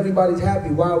 And if everybody's happy,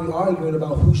 why are we arguing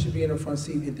about who should be in the front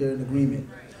seat if they're in agreement?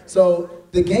 So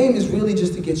the game is really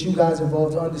just to get you guys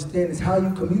involved to understand is how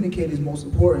you communicate is most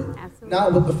important,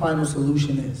 not what the final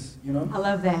solution is, you know? I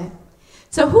love that.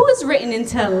 So who has written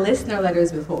into listener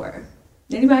letters before?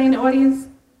 Anybody in the audience?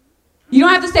 You don't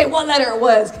have to say what letter it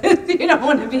was because you don't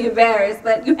want to be embarrassed,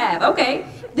 but you have. Okay.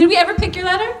 Did we ever pick your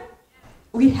letter?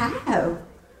 We have.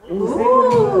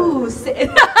 Ooh.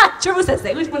 Triple said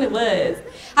say which one it was.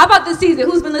 How about this season?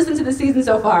 Who's been listening to the season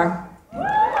so far?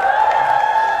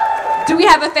 Do we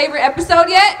have a favorite episode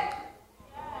yet?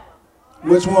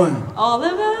 Which one? All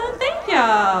of them? Thank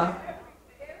y'all.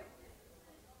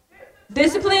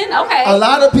 Discipline? Okay. A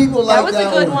lot of people like that. That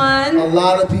was a good one. A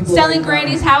lot of people Selling like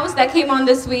Granny's House, that came on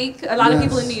this week. A lot of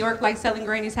people in Yes. New York like Selling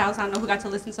Granny's House. I don't know who got to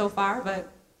listen so far, but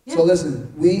yeah. So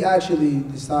listen, we actually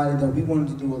decided that we wanted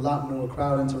to do a lot more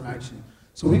crowd interaction.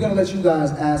 So we're gonna let you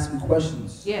guys ask some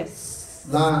questions Yes.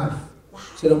 live,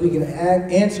 so that we can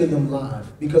answer them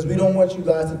live. Because we don't want you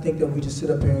guys to think that we just sit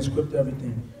up here and script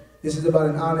everything. This is about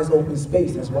an honest, open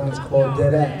space. That's why it's called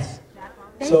Dead Ass.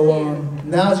 So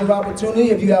now's your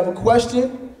opportunity. If you have a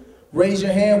question, raise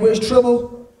your hand. Where's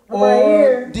Tribble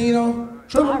or Dino?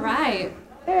 Tribble. All right.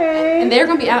 And they're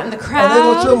going to be out in the crowd. Oh,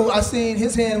 there goes Tribble. I seen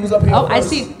his hand was up here Oh, first. I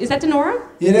see. Is that Denora?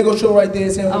 Yeah, there goes Tribble right there.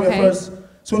 His hand was up Okay. here first. As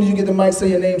soon as you get the mic,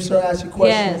 say your name, sir, ask your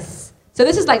question. Yes. So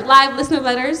this is like live listener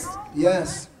letters,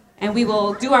 Yes. and we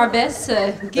will do our best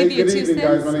to give you Good 2 evening, cents.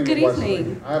 guys. My name Good is Wesley.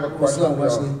 evening. I have a What's question. up, for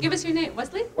Wesley? y'all. Give us your name.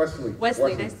 Wesley? Wesley.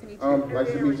 Wesley, nice to meet you.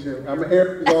 Nice to meet you. I'm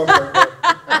here also.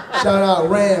 Shout out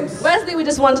Rams. Wesley, we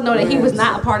just wanted to know that he was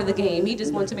not a part of the game. He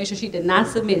just wanted to make sure she did not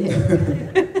submit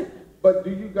him. But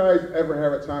do you guys ever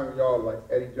have a time where y'all like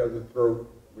at each other's throat,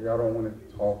 where y'all don't want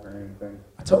to talk or anything?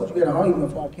 I told you we had an argument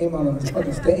before I came out on this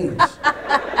fucking stage.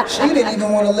 She didn't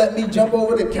even want to let me jump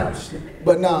over the couch.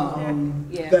 But nah,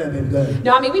 Yeah. go ahead, baby, go ahead.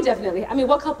 No, I mean, we definitely,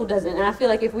 what couple doesn't? And I feel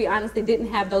like if we honestly didn't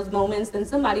have those moments, then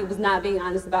somebody was not being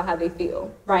honest about how they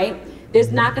feel, right?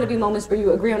 There's not going to be moments where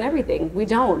you agree on everything. We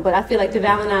don't. But I feel like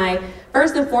DeVal and I,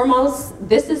 first and foremost,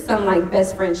 this is some like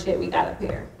best friend shit we got up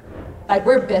here. Like,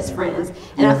 we're best friends.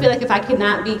 And I feel like if I could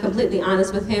not be completely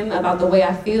honest with him about the way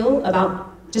I feel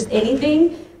about just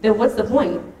anything, then what's the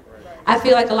point? I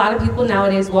feel like a lot of people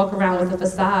nowadays walk around with a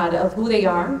facade of who they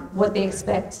are, what they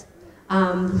expect,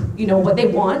 what they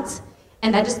want.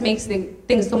 And that just makes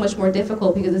things so much more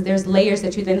difficult because there's layers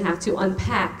that you then have to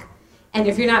unpack. And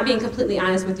if you're not being completely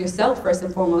honest with yourself, first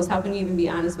and foremost, how can you even be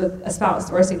honest with a spouse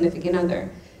or a significant other?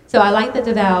 So I like that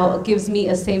DeVal gives me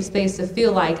a safe space to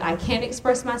feel like I can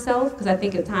express myself, because I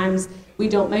think at times we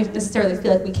don't necessarily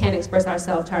feel like we can express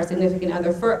ourselves to our significant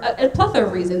other for a plethora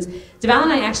of reasons. DeVal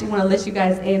and I actually want to let you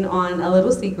guys in on a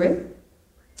little secret.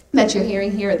 that you're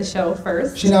hearing here at the show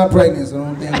first. She's not pregnant, so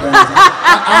don't think that.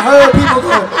 I heard people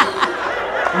go.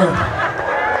 No.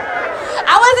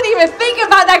 I wasn't even thinking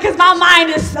about that because my mind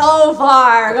is so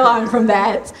far gone from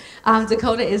that.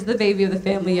 Dakota is the baby of the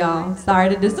family, y'all. Sorry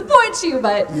to disappoint you,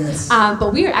 but yes.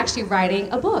 But we are actually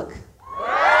writing a book.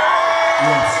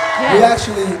 Yes. We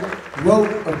actually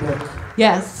wrote a book.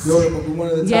 Yes. Wrote a book. We're one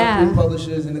of the top 3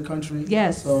 publishers in the country.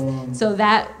 Yes. So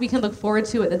that we can look forward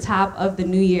to at the top of the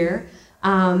new year.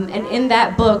 And in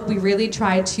that book, we really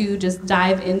try to just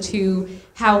dive into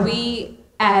how we,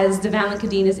 as DeVal and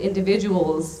Kadeen, as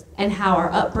individuals, and how our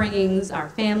upbringings, our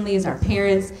families, our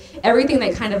parents, everything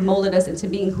that kind of molded us into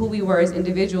being who we were as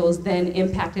individuals then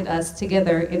impacted us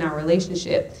together in our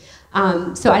relationship.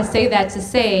 So I say that to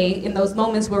say, in those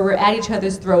moments where we're at each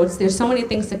other's throats, there's so many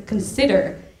things to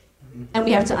consider, and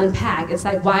we have to unpack. It's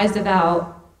like, why is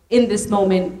DeVal in this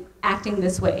moment acting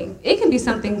this way? It can be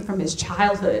something from his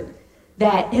childhood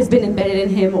that has been embedded in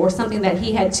him, or something that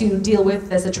he had to deal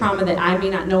with as a trauma that I may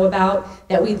not know about,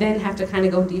 that we then have to kind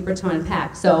of go deeper to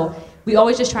unpack. So we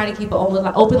always just try to keep an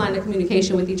open line of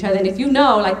communication with each other. And if you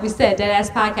know, like we said, Deadass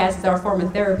Podcast is our form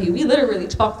of therapy. We literally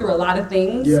talk through a lot of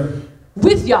things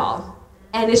with y'all.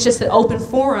 And it's just an open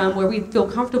forum where we feel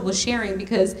comfortable sharing,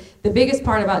 because the biggest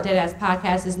part about Deadass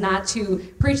Podcast is not to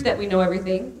preach that we know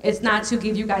everything. It's not to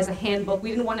give you guys a handbook.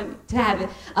 We didn't want to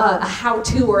have a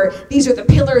how-to, or these are the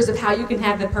pillars of how you can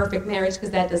have the perfect marriage,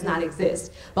 because that does not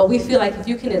exist. But we feel like if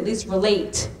you can at least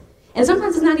relate, and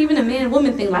sometimes it's not even a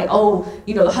man-woman thing, like, oh,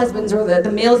 you know, the husbands or the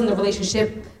males in the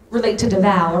relationship relate to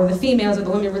DeVal, or the females or the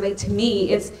women relate to me.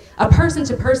 It's a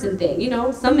person-to-person thing. You know,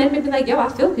 some men may be like, yo, I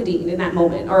feel Kadeen in that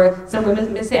moment. Or some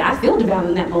women may say, I feel DeVal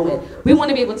in that moment. We want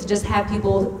to be able to just have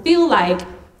people feel like,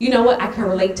 you know what, I can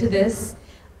relate to this.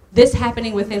 This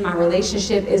happening within my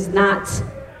relationship is not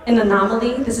an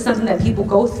anomaly. This is something that people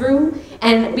go through.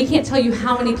 And we can't tell you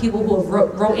how many people who have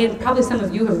wrote in, probably some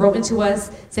of you have wrote into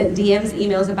us, sent DMs,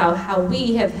 emails about how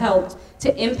we have helped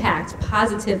to impact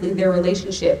positively their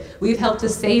relationship. We've helped to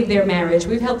save their marriage.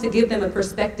 We've helped to give them a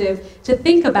perspective to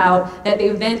think about that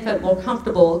they've then felt more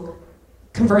comfortable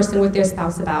conversing with their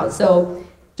spouse about. So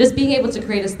just being able to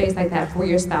create a space like that for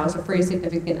your spouse or for your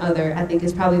significant other, I think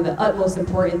is probably the utmost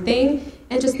important thing,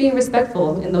 and just being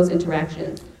respectful in those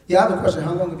interactions. Yeah, I have a question.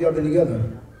 How long have y'all been together?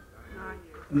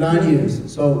 9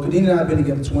 years. So Kadeen and I have been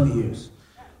together 20 years.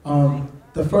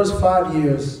 The first 5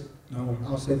 years,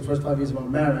 I'll say the first 5 years of our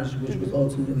marriage, which was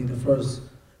ultimately the first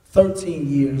 13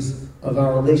 years of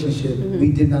our relationship,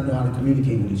 we did not know how to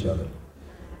communicate with each other.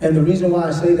 And the reason why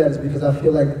I say that is because I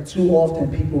feel like too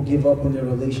often people give up on their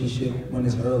relationship when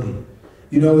it's early.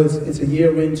 You know, it's a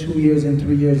year in, 2 years in,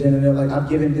 3 years in, and they're like, I've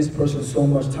given this person so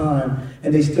much time,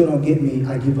 and they still don't get me,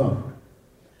 I give up.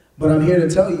 But I'm here to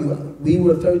tell you, we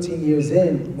were 13 years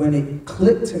in when it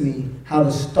clicked to me how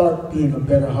to start being a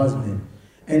better husband,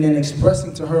 and then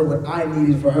expressing to her what I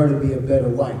needed for her to be a better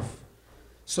wife.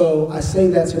 So I say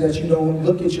that so that you don't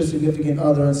look at your significant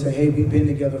other and say, hey, we've been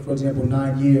together, for example,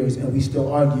 9 years, and we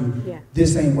still argue.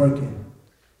 This ain't working.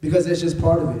 Because it's just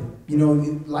part of it. You know,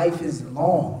 life is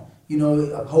long. You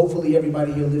know, hopefully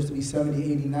everybody here lives to be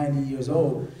 70, 80, 90 years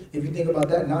old. If you think about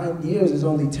that, 9 years is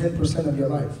only 10% of your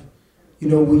life. You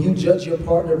know, when you judge your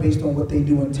partner based on what they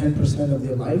do in 10% of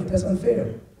their life, that's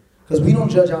unfair. Because we don't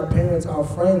judge our parents, our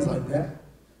friends like that.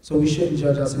 So we shouldn't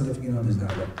judge our significant others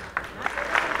that way.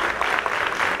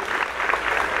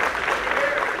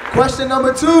 Question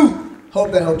number 2.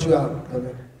 Hope that helped you out.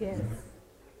 Okay. Yes.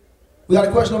 We got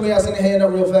a question over here. I seen a hand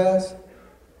up real fast.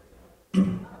 She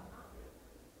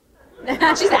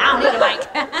said, I don't need a mic.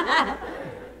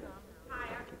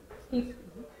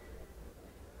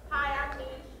 Hi, I'm Nish.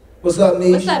 What's up,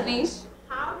 Nish? What's up, Nish?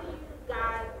 How do you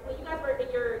guys, when you guys were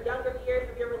in your younger years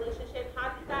of your relationship, how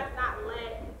do you guys not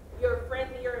let your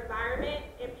friends in your environment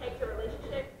impact your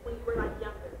relationship when you were like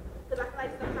younger? Because I feel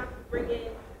like sometimes you bring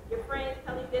in your friends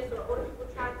tell you this, or older people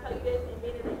try to tell you this, and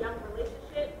being in a young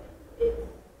relationship, it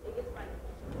gets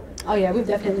funny. Oh yeah, we've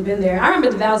definitely been there. I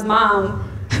remember DeVal's mom.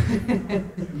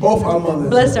 Both our mothers.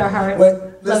 Bless her heart.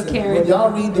 Love Karen. When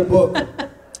y'all read the book,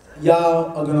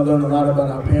 y'all are gonna learn a lot about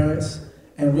our parents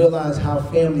and realize how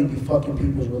family be fucking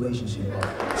people's relationship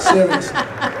up.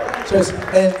 Seriously.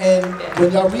 And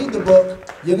when y'all read the book,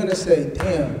 you're gonna say,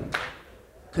 damn,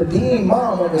 Kadeen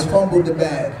mom almost fumbled the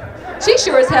bag. She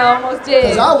sure as hell almost did.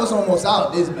 Cause I was almost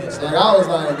out this bitch. Like I was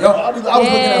like, yo, I was looking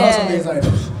at her and like,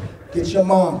 get your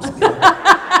moms.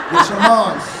 Get your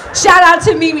moms. Shout out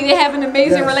to Mimi. They have an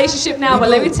amazing relationship now, but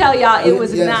let me tell y'all, it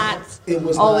was not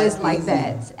always like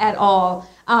that at all.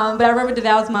 But I remember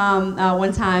DeVal's mom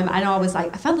one time, I know I was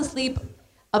like, I fell asleep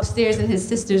upstairs in his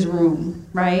sister's room,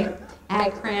 right? I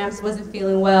had cramps, wasn't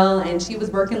feeling well, and she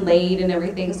was working late and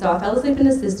everything, so I fell asleep in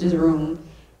the sister's room,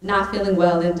 not feeling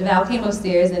well, and DeVal came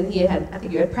upstairs, and I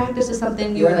think you had practice or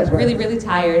something, you were like really, really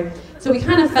tired, so we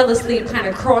kind of fell asleep kind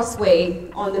of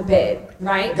crossway on the bed,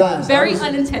 right? Guys, very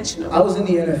unintentional. I was in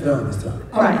the NFL this time.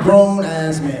 I'm Right. a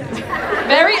grown-ass man.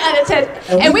 Very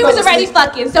unintentional. And we fell was already asleep-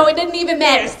 fucking, so it didn't even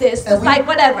matter, sis. It's like,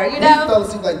 whatever, you We know? fell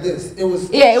asleep like this. It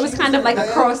was. Yeah, it was she kind of in like a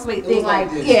bed, crossway it thing, was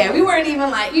like, this. yeah, we weren't even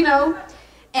like, you know.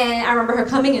 And I remember her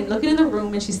coming and looking in the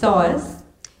room, and she saw us,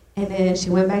 and then she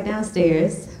went back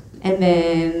downstairs, and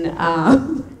then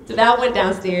DeVal went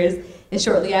downstairs, and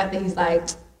shortly after, he's like,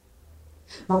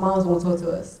 my mom's gonna talk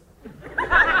to us.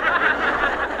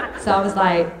 So I was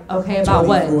like, okay, about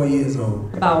what? 24 years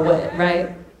old. About what,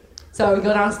 right? So we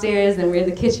go downstairs, and we're in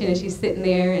the kitchen, and she's sitting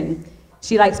there, and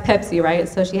she likes Pepsi, right?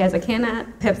 So she has a can of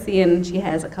Pepsi, and she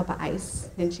has a cup of ice,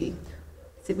 and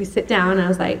we sit down, and I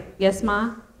was like, yes,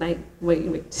 Ma? Like,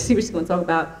 wait, see what she's gonna talk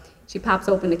about. She pops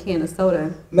open the can of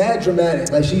soda. Mad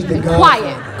dramatic, like she's the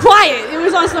Quiet. It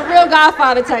was on some real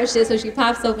Godfather type shit. So she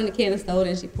pops open the can of soda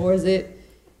and she pours it,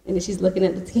 and then she's looking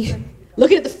at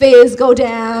looking at the fizz go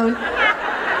down.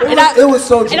 It was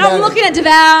so dramatic. And I'm looking at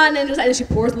DeVal, and then she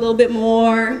pours a little bit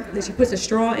more. Then she puts a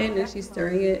straw in, and she's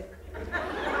stirring it.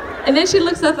 And then she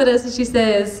looks up at us and she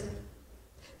says,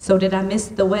 "So did I miss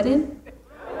the wedding?"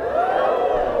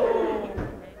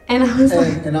 And I was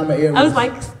like, and I'm an earwig. I was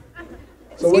like,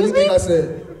 so what do you excuse think me? I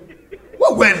said?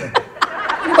 What wedding?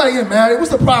 Anybody getting married?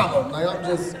 What's the problem? Like, I'm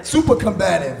just super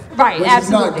combative. Right, which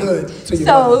absolutely. is not good to your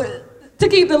mother. So, to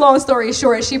keep the long story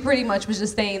short, she pretty much was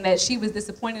just saying that she was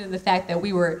disappointed in the fact that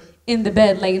we were in the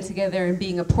bed laying together and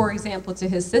being a poor example to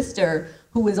his sister,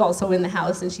 who was also in the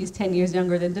house, and she's 10 years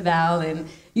younger than DeVal, and,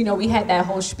 you know, we had that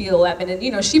whole spiel up, and,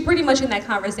 you know, she pretty much in that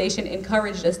conversation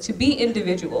encouraged us to be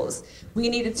individuals. We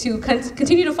needed to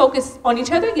continue to focus on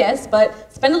each other, yes,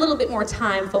 but spend a little bit more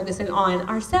time focusing on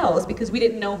ourselves, because we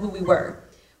didn't know who we were.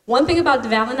 One thing about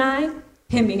DeVal and I,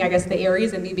 him being, I guess, the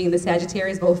Aries, and me being the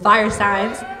Sagittarius, both fire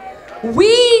signs,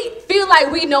 we feel like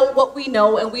we know what we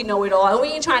know, and we know it all, and we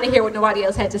ain't trying to hear what nobody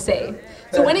else had to say.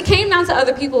 So when it came down to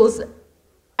other people's,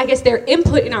 I guess, their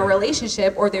input in our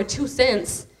relationship, or their 2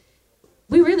 cents,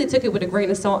 we really took it with a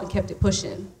grain of salt and kept it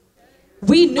pushing.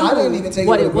 We knew I didn't even take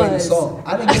what it with a grain of salt.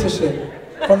 I didn't give a shit.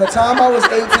 From the time I was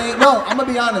 18, no, I'm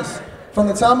gonna be honest. From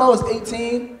the time I was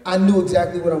 18, I knew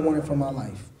exactly what I wanted from my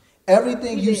life.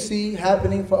 Everything you see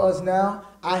happening for us now,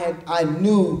 I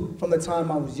knew from the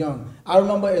time I was young. I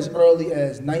remember as early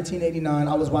as 1989,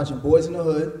 I was watching Boys in the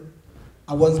Hood.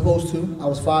 I wasn't supposed to. I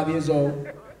was 5 years old.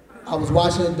 I was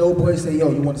watching a dope boy say,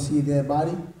 yo, you want to see a dead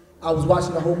body? I was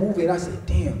watching the whole movie, and I said,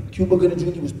 damn, Cuba Gooding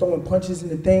Jr. was throwing punches in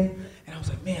the thing, and I was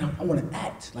like, man, I want to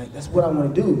act. Like, that's what I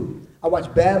want to do. I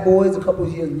watched Bad Boys a couple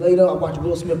of years later. I watched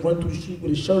Will Smith run through the street with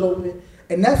his shirt open,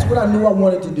 and that's what I knew I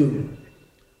wanted to do.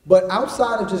 But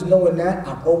outside of just knowing that,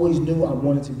 I always knew I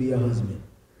wanted to be a husband.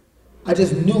 I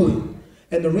just knew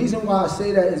it. And the reason why I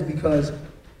say that is because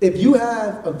if you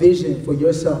have a vision for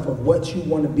yourself of what you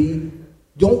want to be,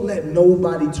 don't let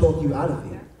nobody talk you out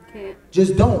of it.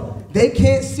 Just don't. They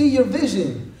can't see your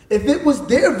vision. If it was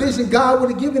their vision, God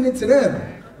would have given it to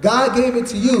them. God gave it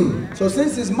to you. So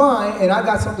since it's mine and I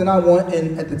got something I want,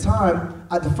 and at the time,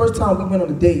 the first time we went on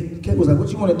a date, the kid was like,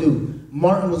 what you want to do?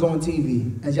 Martin was on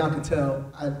TV. As y'all can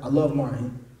tell, I love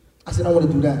Martin. I said, I want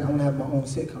to do that. I want to have my own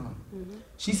sitcom. Mm-hmm.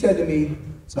 She said to me,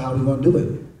 so how are we going to do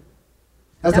it?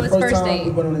 That's the first time date.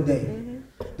 we went on a date. Mm-hmm.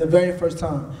 The very first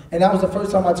time. And that was the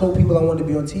first time I told people I wanted to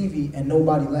be on TV, and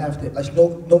nobody laughed at, like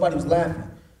nobody was laughing.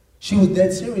 She was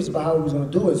dead serious about how we was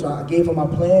going to do it. So I gave her my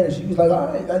plan, and she was like, all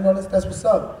right, I know that's what's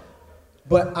up.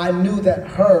 But I knew that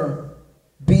her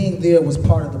being there was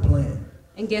part of the plan.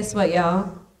 And guess what,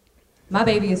 y'all? My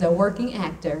baby is a working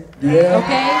actor. Yeah.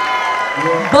 Okay?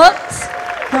 Yeah. Booked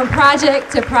from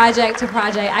project to project to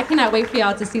project. I cannot wait for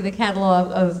y'all to see the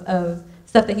catalog of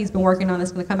stuff that he's been working on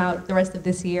that's going to come out the rest of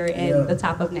this year and the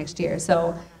top of next year.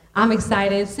 So I'm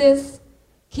excited. Sis,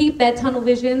 keep that tunnel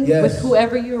vision with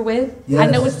whoever you're with. Yes. I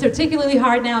know it's particularly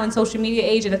hard now in social media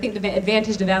age, and I think the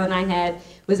advantage DeVal and I had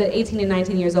was at 18 and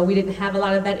 19 years old. We didn't have a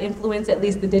lot of that influence, at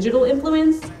least the digital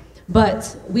influence,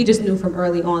 but we just knew from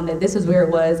early on that this is where it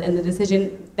was, and the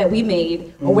decision that we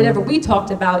made, or whatever we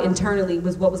talked about internally,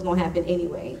 was what was going to happen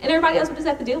anyway. And everybody else would just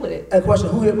have to deal with it. A question,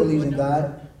 who here believes in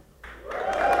God?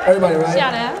 Everybody, right?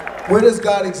 Shout out. Where does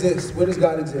God exist? Where does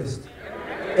God exist?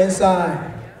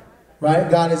 Inside, right?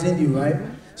 God is in you, right?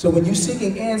 So when you're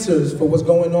seeking answers for what's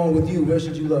going on with you, where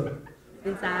should you look?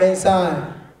 Inside.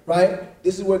 Inside, right?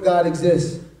 This is where God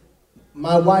exists.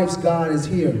 My wife's God is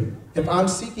here. If I'm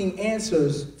seeking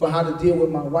answers for how to deal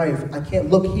with my wife, I can't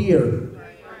look here.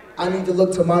 I need to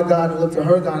look to my God and look to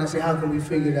her God and say, how can we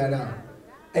figure that out?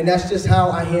 And that's just how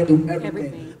I handle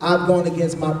everything. I've gone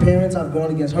against my parents, I've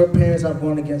gone against her parents, I've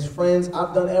gone against friends,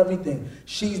 I've done everything.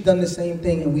 She's done the same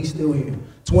thing and we still here,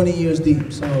 20 years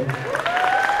deep, so.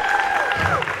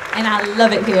 And I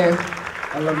love it here.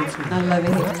 I love it too. I love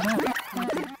it here.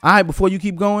 All right, before you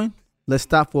keep going, let's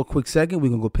stop for a quick second. We're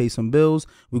going to go pay some bills.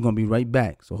 We're going to be right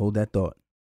back, so hold that thought.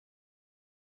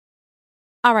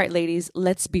 All right, ladies,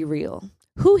 let's be real.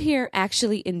 Who here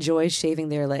actually enjoys shaving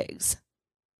their legs?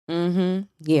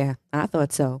 Yeah, I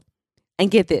thought so.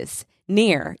 And get this,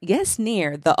 Nair, yes,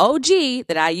 Nair, the OG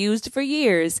that I used for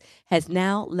years, has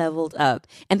now leveled up.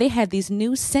 And they have these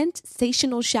new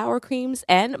sensational shower creams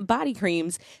and body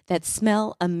creams that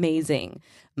smell amazing.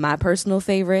 My personal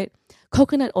favorite,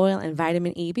 coconut oil and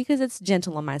vitamin E because it's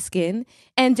gentle on my skin,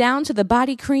 and down to the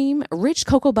body cream, rich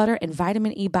cocoa butter and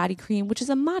vitamin E body cream, which is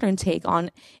a modern take on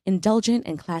indulgent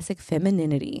and classic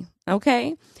femininity.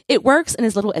 Okay? It works in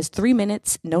as little as 3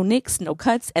 minutes, no nicks, no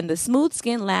cuts, and the smooth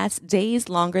skin lasts days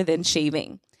longer than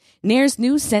shaving. Nair's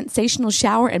new sensational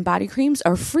shower and body creams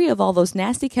are free of all those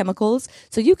nasty chemicals,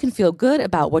 so you can feel good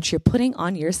about what you're putting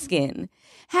on your skin.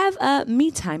 Have a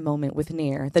me time moment with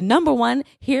Nair, the #1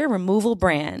 hair removal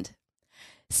brand.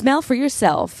 Smell for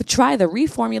yourself. Try the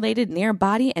reformulated Nair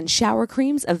body and shower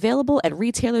creams available at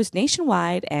retailers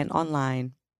nationwide and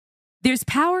online. There's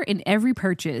power in every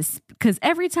purchase because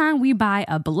every time we buy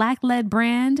a black-led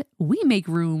brand, we make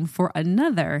room for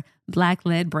another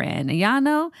black-led brand. And y'all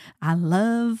know I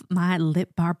love my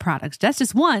lip bar products. That's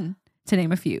just one to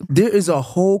name a few. There is a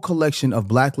whole collection of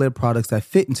black-led products that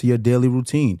fit into your daily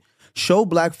routine. Show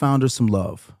Black founders some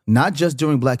love, not just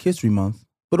during Black History Month,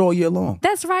 but all year long.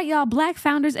 That's right, y'all. Black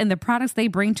founders and the products they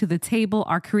bring to the table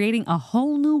are creating a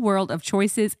whole new world of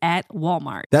choices at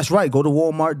Walmart. That's right. Go to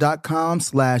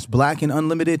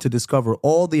walmart.com/blackandunlimited to discover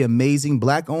all the amazing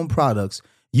Black-owned products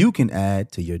you can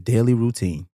add to your daily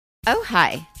routine. Oh,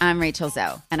 hi, I'm Rachel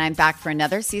Zoe, and I'm back for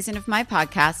another season of my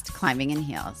podcast, Climbing in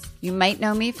Heels. You might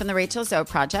know me from the Rachel Zoe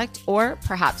Project, or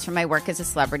perhaps from my work as a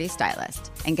celebrity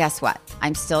stylist. And guess what?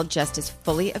 I'm still just as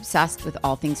fully obsessed with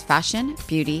all things fashion,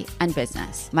 beauty, and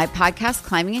business. My podcast,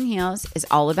 Climbing in Heels, is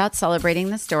all about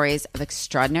celebrating the stories of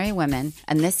extraordinary women,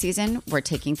 and this season, we're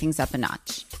taking things up a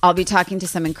notch. I'll be talking to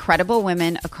some incredible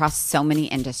women across so many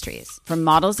industries, from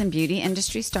models and beauty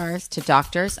industry stars to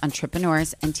doctors,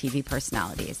 entrepreneurs, and TV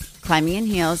personalities. Climbing in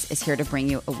Heels is here to bring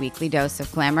you a weekly dose of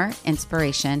glamour,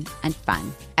 inspiration, and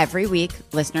fun. Every week,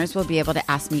 listeners will be able to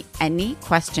ask me any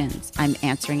questions. I'm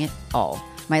answering it all.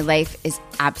 My life is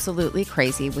absolutely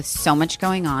crazy with so much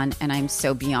going on, and I'm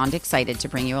so beyond excited to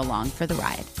bring you along for the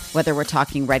ride. Whether we're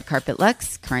talking red carpet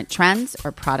looks, current trends,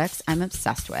 or products I'm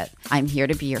obsessed with, I'm here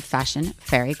to be your fashion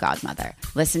fairy godmother.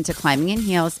 Listen to Climbing in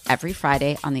Heels every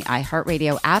Friday on the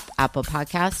iHeartRadio app, Apple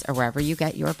Podcasts, or wherever you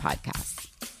get your podcasts.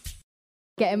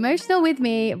 Get emotional with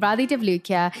me, Radhi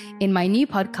Devlukia, in my new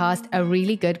podcast, A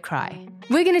Really Good Cry.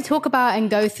 We're going to talk about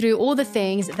and go through all the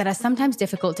things that are sometimes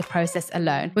difficult to process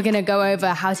alone. We're going to go over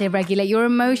how to regulate your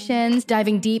emotions,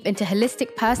 diving deep into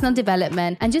holistic personal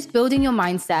development, and just building your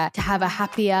mindset to have a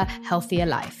happier, healthier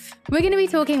life. We're going to be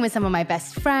talking with some of my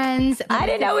best friends. I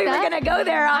didn't know we were going to go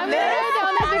there on this.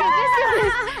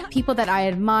 People that I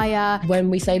admire. When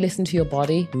we say listen to your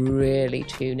body, really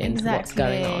tune into what's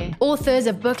going on. Authors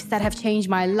of books that have changed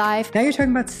my life. Now you're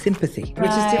talking about sympathy, which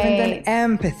is different than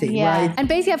empathy, right? And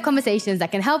basically have conversations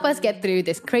that can help us get through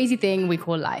this crazy thing we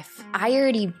call life. I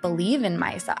already believe in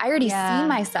myself. I already see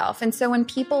myself. And so when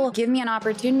people give me an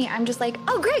opportunity, I'm just like,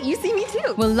 oh, great, you see me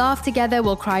too. We'll laugh together,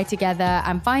 we'll cry together,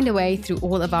 and find a way through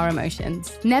all of our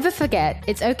emotions. Never forget,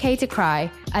 it's okay to cry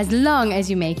as long as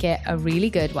you make it a really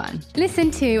good one.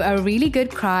 Listen to A Really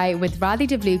Good Cry with Radhi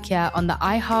Devlukia on the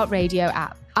iHeartRadio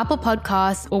app, Apple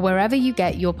Podcasts, or wherever you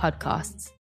get your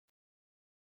podcasts.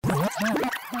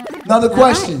 Another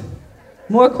question. Right.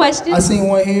 More questions? I seen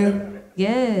one here.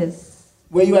 Yes.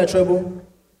 Where you at, Triple?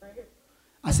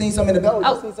 I seen some in the back.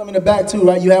 I seen some in the back too,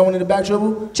 right? You had one in the back,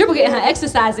 Triple? Triple getting her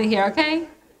exercise in here, okay?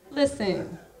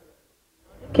 Listen.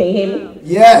 Can you hear me?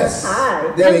 Yes.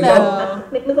 Hi. There we go.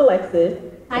 My name is Alexis.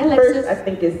 Hi, Alexis. First, I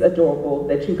think it's adorable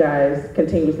that you guys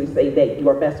continuously say that you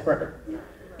are best friends.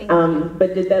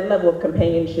 But did that level of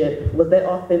companionship, was that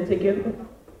authentic in the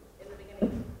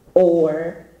beginning?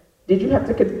 Or did you have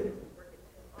to...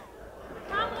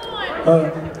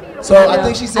 So I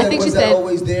think she said, was that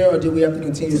always there, or did we have to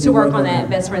continue to work on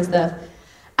that best friend stuff?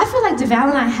 I feel like DeVal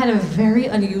and I had a very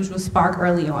unusual spark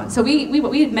early on. So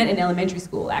we had met in elementary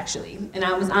school, actually. And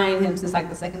I was eyeing him since like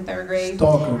the 2nd, 3rd grade.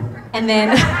 Stalker. And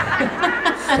then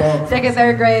 2nd,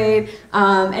 3rd grade,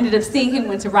 ended up seeing him,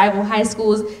 went to rival high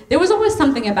schools. There was always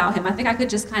something about him. I think I could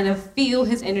just kind of feel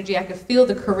his energy. I could feel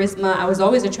the charisma. I was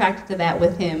always attracted to that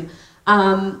with him.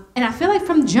 And I feel like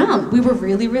from jump, we were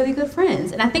really, really good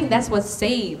friends. And I think that's what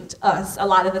saved us a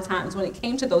lot of the times when it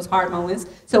came to those hard moments.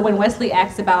 So when Wesley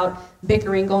asks about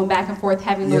bickering, going back and forth,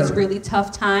 having those really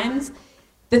tough times,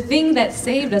 the thing that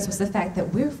saved us was the fact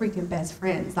that we're freaking best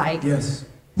friends. Like,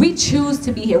 we choose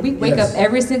to be here. We wake up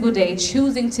every single day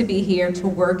choosing to be here to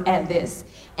work at this.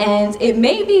 And it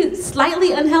may be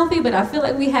slightly unhealthy, but I feel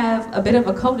like we have a bit of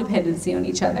a codependency on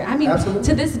each other. I mean,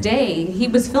 to this day, he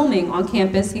was filming on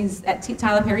campus. He's at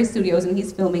Tyler Perry Studios, and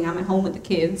he's filming. I'm at home with the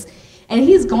kids. And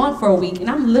he's gone for a week, and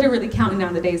I'm literally counting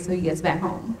down the days till he gets back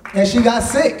home. And she got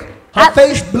sick. Her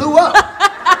face blew up.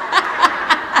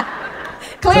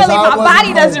 Clearly, my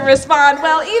body doesn't respond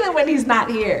well, even when he's not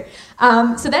here.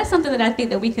 So that's something that I think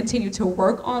that we continue to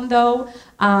work on, though.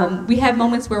 We have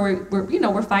moments where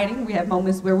we're fighting. We have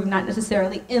moments where we're not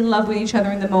necessarily in love with each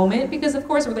other in the moment, because of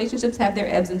course relationships have their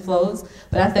ebbs and flows.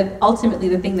 But I think ultimately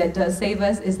the thing that does save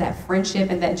us is that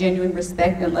friendship and that genuine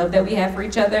respect and love that we have for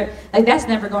each other. Like, that's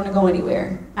never going to go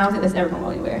anywhere. I don't think that's ever going to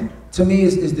go anywhere. To me,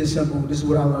 it's this simple. This is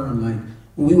what I learned. Like,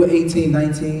 when we were 18,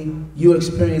 19, you're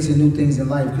experiencing new things in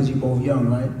life because you're both young,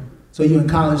 right? So you're in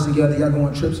college together, y'all go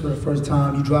on trips for the first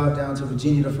time, you drive down to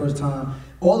Virginia the first time.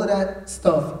 All of that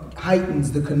stuff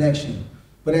heightens the connection.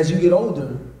 But as you get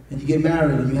older and you get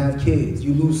married and you have kids,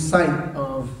 you lose sight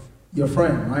of your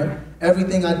friend, right?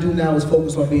 Everything I do now is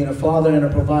focused on being a father and a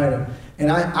provider. And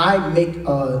I make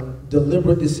a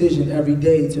deliberate decision every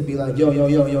day to be like, yo. I'm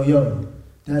your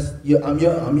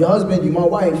husband, you're my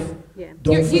wife. Yeah.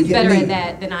 Don't He's forget better me. at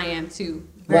that than I am too.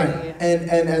 Right. Yeah.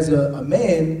 And as a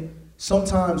man,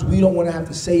 sometimes we don't want to have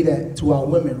to say that to our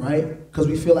women, right? Because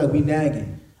we feel like we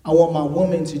nagging. I want my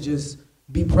woman to just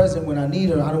be present when I need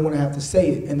her. I don't want to have to say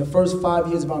it. In the first 5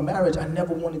 years of our marriage, I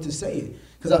never wanted to say it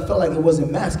because I felt like it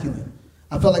wasn't masculine.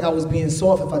 I felt like I was being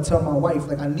soft if I tell my wife,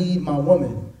 like, I need my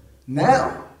woman.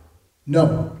 Now,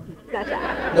 no. No.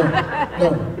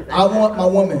 I want my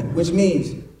woman, which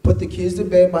means put the kids to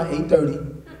bed by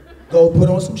 8:30, go put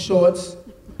on some shorts,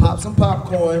 pop some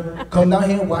popcorn, come down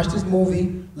here and watch this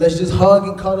movie. Let's just hug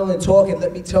and cuddle and talk, and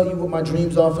let me tell you what my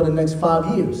dreams are for the next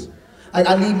 5 years. Like,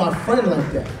 I need my friend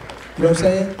like that. You know what I'm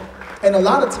saying? And a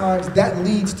lot of times that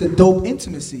leads to dope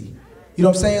intimacy. You know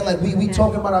what I'm saying? Like, we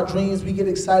talking about our dreams, we get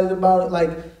excited about it. Like,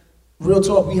 real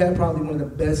talk, we had probably one of the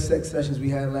best sex sessions we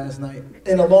had last night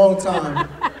in a long time.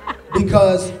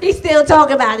 Because he's still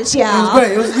talking about it, y'all.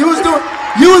 It was great.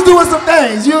 You was doing some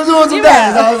things. I was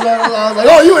like,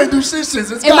 oh, you ain't do shit since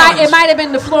it's college. It might have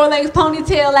been the floor length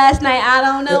ponytail last night. I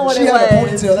don't know what it was. She had a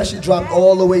ponytail. That shit dropped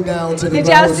all the way down to the ground.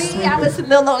 Did y'all see? I was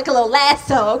like a little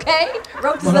lasso, okay?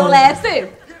 Rope this little lasso,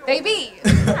 baby.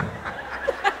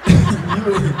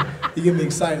 You get me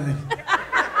excited.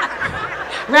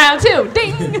 Round 2,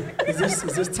 ding. Is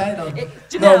this tight?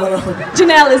 Janelle, No.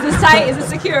 Janelle, is this tight? Is it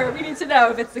secure? We need to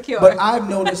know if it's secure. But I've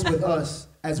noticed with us,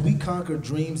 as we conquer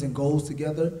dreams and goals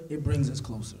together, it brings us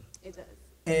closer. It does.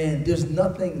 And there's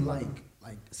nothing like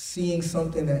seeing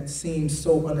something that seems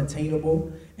so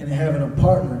unattainable and having a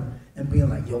partner and being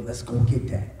like, yo, let's go get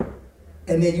that.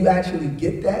 And then you actually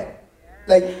get that.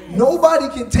 Like, nobody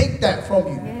can take that from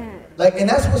you. Yeah. Like, and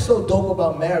that's what's so dope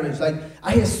about marriage. Like,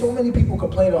 I hear so many people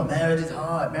complain about marriage is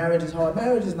hard, marriage is hard.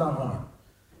 Marriage is not hard.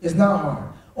 It's not hard.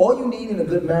 All you need in a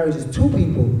good marriage is 2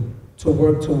 people to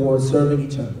work towards serving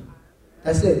each other.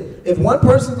 That's it. If one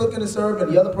person's looking to serve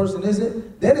and the other person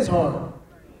isn't, then it's hard.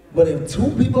 But if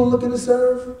 2 people are looking to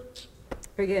serve,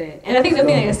 forget it. And I think the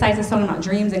thing that excites us talking about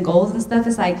dreams and goals and stuff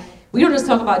is like, we don't just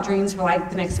talk about dreams for like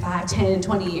the next 5, 10,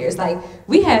 20 years. Like,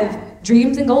 we have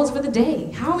dreams and goals for the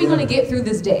day. How are we going to get through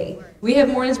this day? We have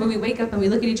mornings where we wake up and we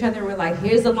look at each other and we're like,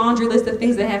 here's the laundry list of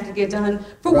things that have to get done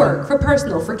for work, for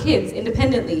personal, for kids,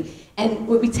 independently. And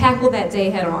we tackle that day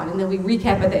head on, and then we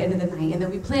recap at the end of the night, and then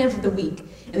we plan for the week,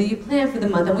 and then you plan for the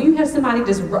month. And when you have somebody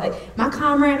just my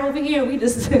comrade over here, we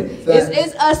just,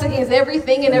 it's us against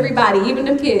everything and everybody, even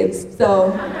them kids.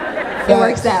 So it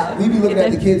works out. We be looking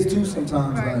at the kids too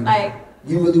sometimes. Like,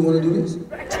 you really want to do this?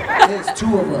 It's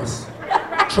 2 of us.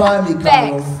 Try me,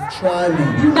 Kyle. Try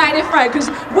me. United front, because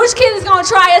which kid is going to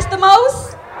try us the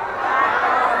most?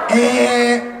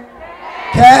 And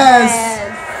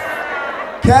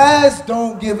Cass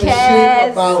don't give a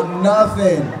shit about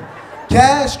nothing.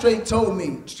 Cass straight told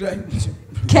me.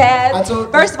 Cass,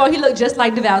 first of all, he looked just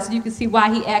like DeVal, so you can see why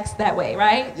he acts that way,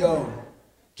 right? Yo,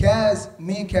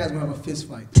 me and Kaz gonna have a fist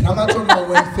fight. And I'm not talking about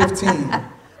when he's 15.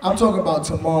 I'm talking about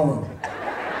tomorrow.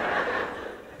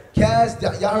 Kaz,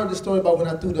 y'all heard the story about when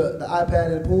I threw the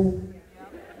iPad in the pool?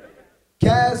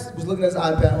 Kaz was looking at his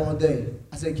iPad all day.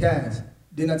 I said, Kaz,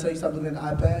 didn't I tell you stop looking at the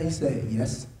iPad? He said,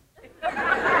 yes.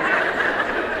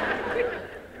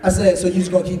 I said, so you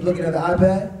just gonna keep looking at the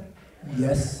iPad?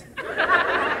 Yes.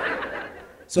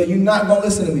 So you're not gonna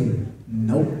listen to me?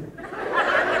 Nope.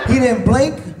 He didn't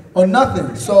blink or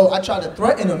nothing. So I tried to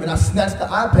threaten him and I snatched the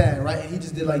iPad, right? And he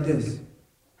just did like this.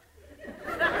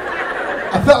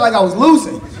 I felt like I was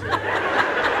losing. So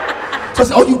I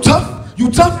said, oh, you tough? You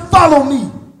tough? Follow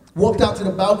me. Walked out to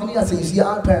the balcony. I said, you see your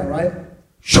iPad, right?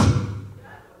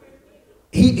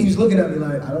 He was looking at me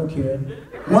like, I don't care.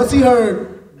 Once he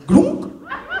heard, glunk,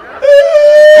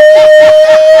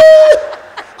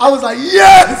 I was like,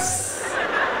 yes!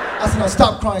 I said, now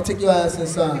stop crying, take your ass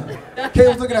inside. Kay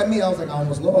was looking at me, I was like, I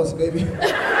almost lost, baby.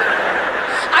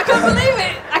 I couldn't believe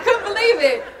it. I couldn't believe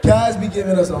it. Kaz be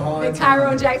giving us a hard And time.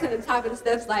 Tyrone Jackson at the top of the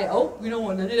steps like, oh, we don't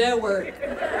want none of that work.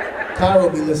 Cairo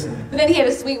be listening. But then he had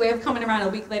a sweet way of coming around a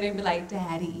week later and be like,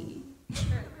 Daddy, can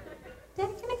I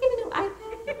get a new iPad?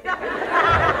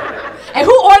 And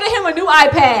who ordered him a new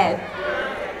iPad?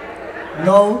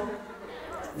 No.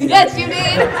 Yes, you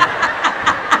did.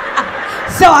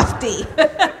 Softy.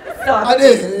 I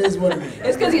did. It is what it is.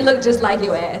 It's because he looked just like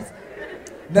your ass.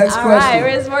 Next All question. right,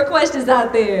 there's more questions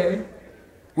out there.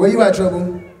 Where you at,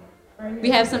 Trouble? We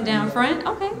have some down front.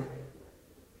 Okay.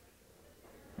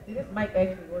 This mic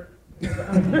actually works.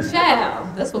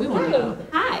 Child, that's what we want to know.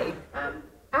 Hi.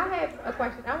 I have a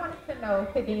question. I wanted to know,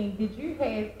 Kadeem, did you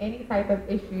have any type of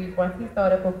issues once he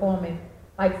started performing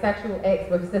like sexual acts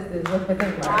with sisters with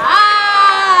Kadeem?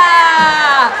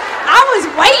 I was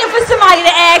waiting for somebody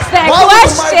to ask that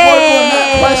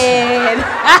question.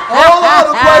 All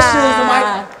other questions,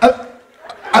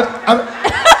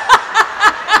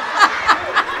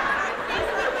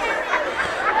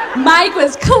 Mike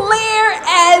was clear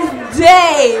as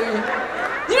day.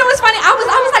 You know what's funny? I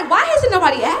was like, why hasn't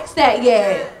nobody asked that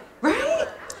yet? Right?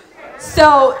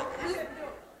 So,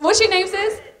 what's your name,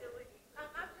 sis?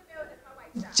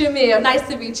 Jamil, nice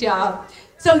to meet y'all.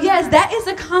 So yes, that is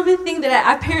a common thing that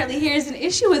I apparently hear is an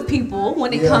issue with people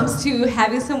when it comes to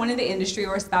having someone in the industry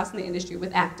or a spouse in the industry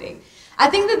with acting. I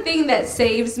think the thing that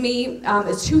saves me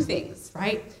is two things,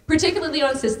 right? Particularly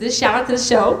on Sisters, shout out to the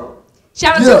show.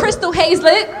 Shout out to Crystal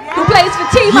Hazlett, who plays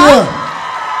Fatima.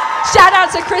 Shout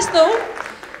out to Crystal.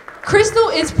 Crystal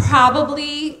is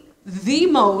probably the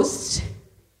most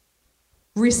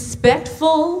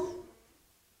respectful,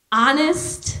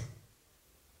 honest,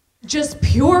 just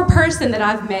pure person that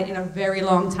I've met in a very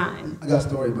long time. I got a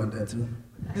story about that too.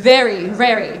 Very,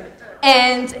 very.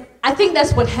 And I think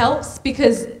that's what helps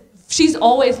because she's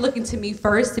always looking to me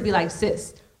first to be like,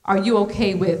 sis, are you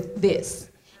okay with this?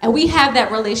 And we have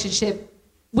that relationship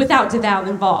without DeVal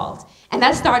involved. And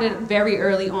that started very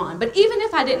early on. But even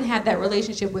if I didn't have that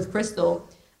relationship with Crystal,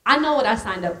 I know what I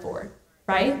signed up for,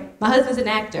 right? My husband's an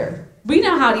actor. We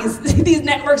know how these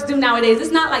networks do nowadays.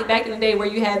 It's not like back in the day where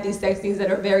you had these sex scenes that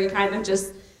are very kind of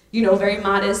just, you know, very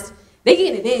modest. They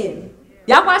get it in.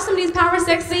 Y'all watch some of these Power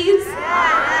sex scenes?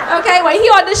 Okay, well, he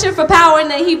auditioned for Power and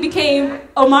then he became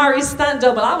Omari's stunt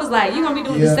double. I was like, you gonna be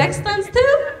doing the sex stunts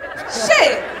too?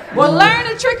 Shit. Well, learn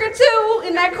a trick or two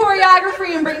in that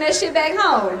choreography and bring that shit back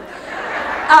home.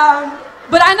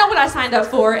 But I know what I signed up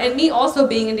for, and me also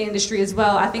being in the industry as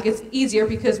well, I think it's easier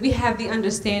because we have the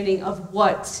understanding of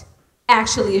what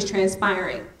actually is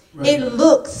transpiring. Right. It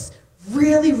looks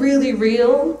really, really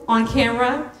real on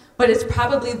camera, but it's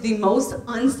probably the most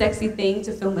unsexy thing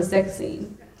to film a sex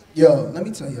scene. Yo, let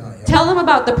me tell y'all. Tell them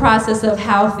about the process of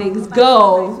how things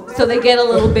go so they get a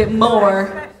little bit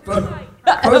more,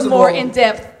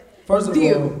 in-depth First of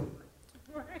view.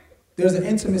 all, there's an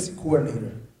intimacy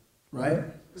coordinator, right?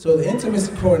 So the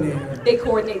intimacy coordinator. They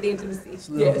coordinate the intimacy. This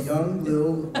little young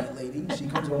little white lady, she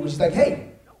comes over, she's like,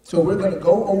 hey, so we're gonna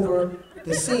go over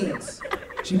the scenes.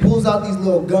 She pulls out these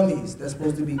little gummies that's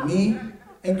supposed to be me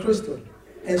and Crystal.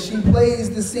 And she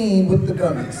plays the scene with the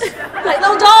gummies. Like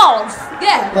little dolls,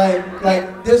 yeah.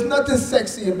 Like there's nothing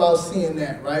sexy about seeing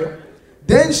that, right?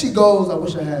 Then she goes, I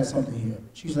wish I had something here.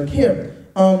 She's like, here,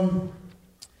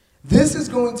 this is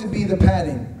going to be the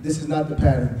padding. This is not the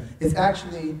padding. It's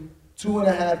actually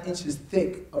 2.5 inches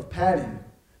thick of padding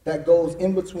that goes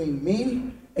in between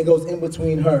me and goes in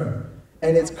between her.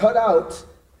 And it's cut out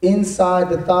inside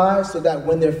the thigh so that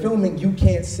when they're filming, you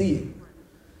can't see it.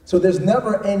 So there's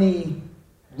never any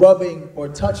rubbing or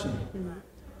touching.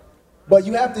 But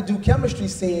you have to do chemistry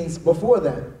scenes before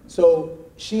that. So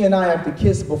she and I have to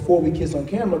kiss before we kiss on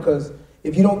camera because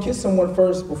if you don't kiss someone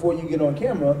first before you get on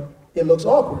camera, it looks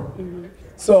awkward.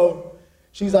 So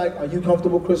she's like, are you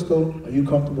comfortable, Crystal? Are you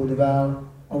comfortable, DeVal?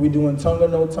 Are we doing tongue or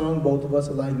no tongue? Both of us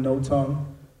are like, no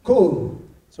tongue. Cool.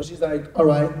 So she's like, all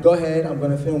right, go ahead. I'm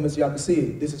going to film it so y'all can see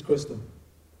it. This is Crystal.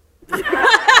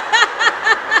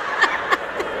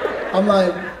 I'm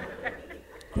like,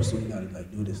 Crystal, you gotta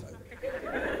like do this. Like,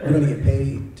 we're gonna get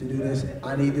paid to do this.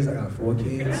 I need this. I got 4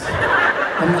 kids.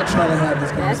 I'm not trying to have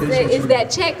this conversation. That's it. Is that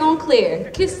check on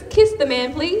clear? Kiss the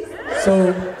man, please.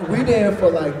 So we there for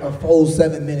like a full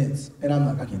 7 minutes, and I'm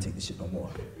like, I can't take this shit no more.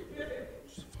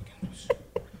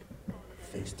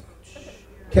 FaceTime.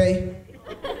 Okay.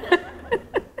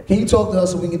 Can you talk to her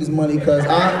so we can get this money? Cause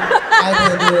I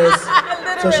can't do this.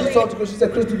 So she talked to her, she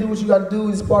said, Crystal, do what you gotta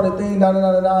do, it's part of the thing, da da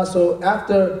da da da. So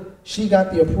after she got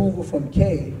the approval from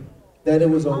Kay that it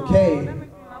was okay,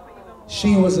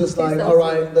 she was just like, all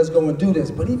right, let's go and do this.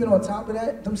 But even on top of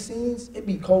that, them scenes, it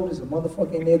be cold as a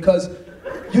motherfucker in there, cause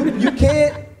you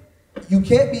can't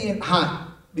be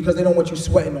hot because they don't want you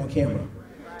sweating on camera.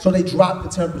 So they drop the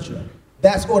temperature.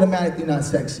 That's automatically not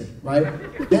sexy,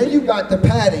 right? Then you got the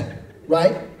padding,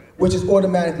 right? Which is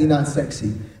automatically not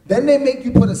sexy. Then they make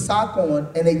you put a sock on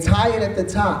and they tie it at the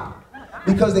top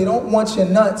because they don't want your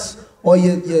nuts or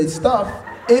your stuff,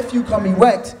 if you come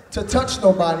erect, to touch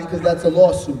nobody because that's a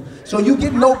lawsuit. So you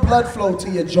get no blood flow to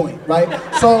your joint, right?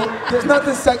 So there's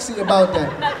nothing sexy about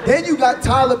that. Then you got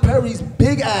Tyler Perry's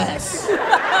big ass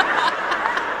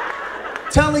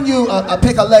telling you,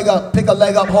 pick a leg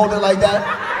up, hold it like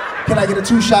that. Can I get a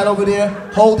 2-shot over there?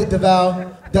 Hold it,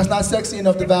 DeVal. That's not sexy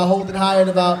enough, DeVal. Hold it higher,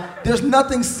 DeVal. There's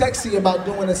nothing sexy about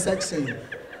doing a sex scene.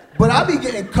 But I be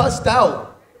getting cussed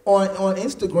out on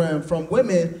Instagram from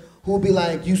women who'll be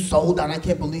like, you sold out, I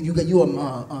can't believe you're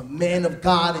a man of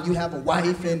God and you have a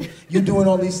wife and you're doing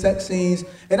all these sex scenes.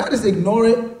 And I just ignore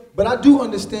it. But I do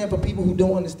understand for people who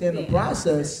don't understand the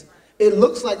process, it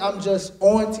looks like I'm just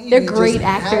on TV. They're great just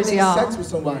actors, having y'all. sex with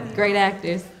somebody. Great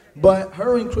actors. But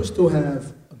her and Crystal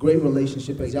have a great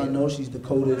relationship. As y'all know, she's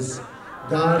Dakota's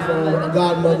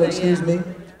godmother, excuse me.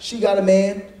 She got a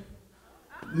man.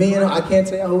 Me and her, I can't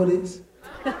tell you who it is.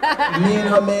 Me and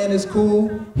her man is cool.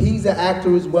 He's an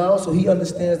actor as well, so he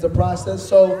understands the process.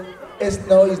 So he's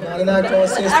not an actor on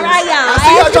Simpsons. All right, y'all. I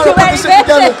see y'all trying to put this shit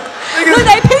together. Look,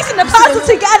 they piecing the puzzle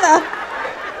together.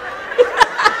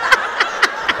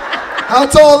 How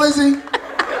tall is he?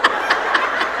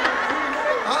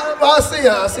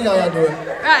 I see how y'all do it.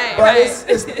 Right, but right.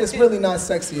 It's really not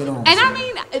sexy at all. And I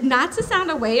mean, not to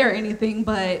sound away or anything,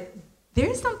 but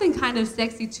there's something kind of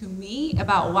sexy to me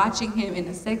about watching him in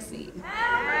a sex scene.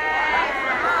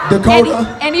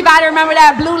 Dakota. Anybody remember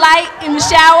that blue light in the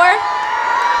shower?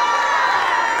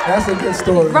 That's a good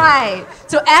story. Right.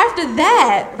 So after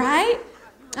that, right,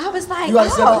 I was like, you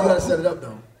gotta set it up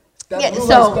though. That Blue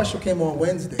Light special came on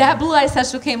Wednesday. That Blue Light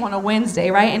special came on a Wednesday,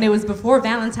 right? And it was before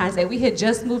Valentine's Day. We had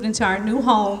just moved into our new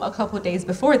home a couple of days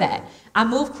before that. I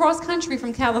moved cross country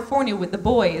from California with the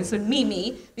boys, with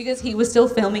Mimi, because he was still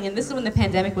filming, and this is when the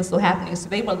pandemic was still happening. So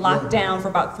they were locked down for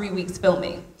about 3 weeks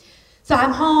filming. So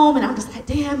I'm home, and I'm just like,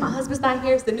 damn, my husband's not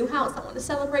here. It's the new house. I want to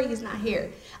celebrate. He's not here.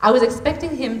 I was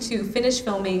expecting him to finish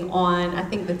filming on, I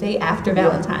think, the day after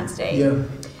Valentine's Day. Yeah.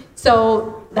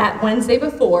 So that Wednesday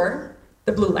before,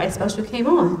 the Blue Light special came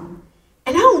on.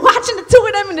 And I'm watching the two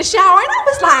of them in the shower, and I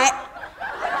was like,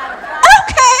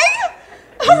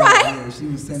 okay, all right.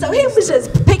 So he was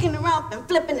just picking them up and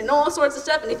flipping and all sorts of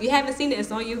stuff. And if you haven't seen it, it's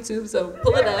on YouTube, so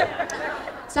pull it up.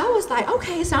 So I was like,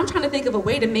 okay, so I'm trying to think of a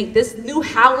way to make this new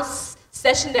house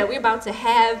session that we're about to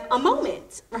have a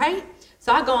moment, right?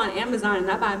 So I go on Amazon and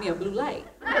I buy me a blue light.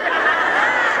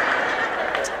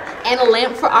 And a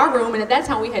lamp for our room, and at that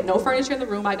time we had no furniture in the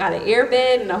room. I got an air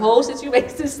bed and the whole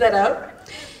situation set up.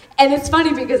 And it's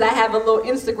funny because I have a little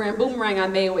Instagram boomerang I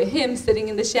made with him sitting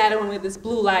in the shadow and with this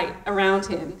blue light around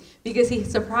him because he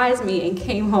surprised me and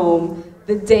came home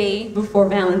the day before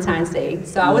Valentine's Day.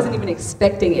 So I wasn't even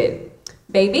expecting it.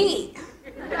 Baby.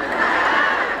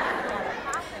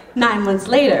 9 months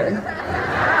later,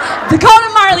 Dakota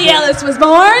Marley Ellis was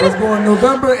born. Was born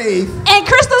November 8th. And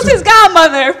Crystal's his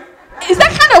godmother. Is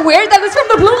that kind of weird that it's from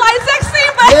the Blue Light sex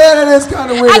scene? But yeah, that is kind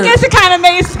of weird. I guess it kind of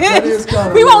made sense. That is kind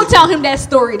of We weird. won't tell him that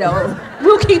story, though.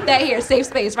 We'll keep that here. Safe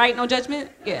space, right? No judgment?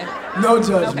 Yeah. No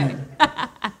judgment. Okay.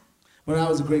 Well, that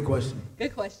was a great question.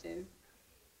 Good question.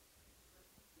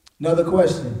 Another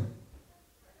question.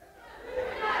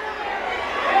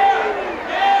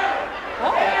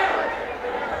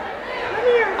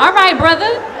 All right,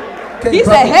 brother. Okay, He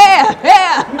brother. said, hair.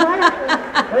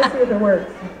 Let's see if it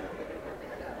works.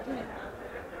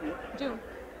 June.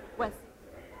 West.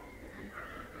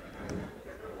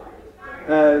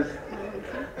 As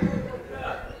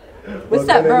What's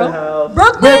up, bro?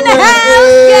 Brooklyn in the house,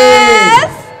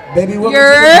 yes! Baby, welcome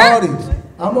to the party.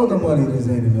 I'm on the money that's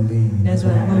ain't even lean. That's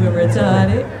why I'm moving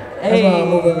retarded. That's why I'm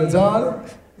moving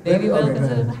retarded. Baby, welcome to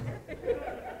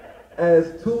the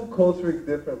As two culturally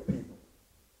different people,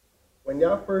 when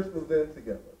y'all first moved in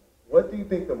together, what do you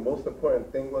think the most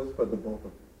important thing was for the both of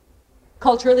you?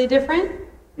 Culturally different?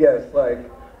 Yes,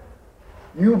 like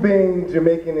you being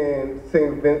Jamaican in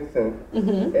St. Vincent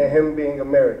and him being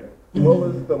American. What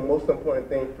was the most important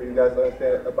thing for you guys to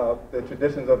understand about the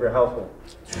traditions of your household?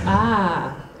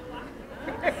 I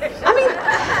mean,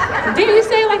 didn't you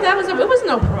say like that it was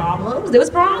no problem? There was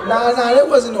problems? Nah, there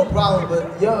wasn't no problem,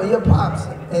 but your pops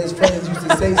and his friends used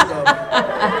to say stuff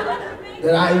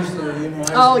that I used to,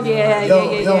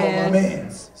 yeah. my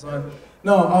mans. So,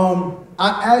 no,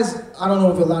 I don't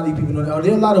know if a lot of you people know that. Are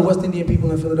there a lot of West Indian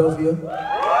people in Philadelphia? Okay.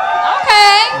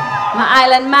 My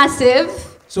island massive.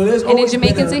 So there's any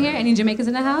Jamaicans in here? Any Jamaicans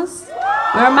in the house?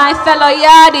 Where are my fellow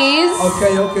yardies?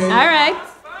 Okay. All right.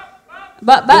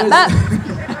 But.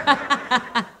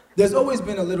 There's always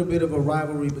been a little bit of a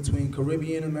rivalry between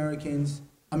Caribbeans, Americans,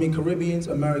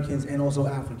 and also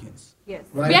Africans. Yes.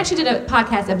 Right? We actually did a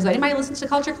podcast episode. Anybody listen to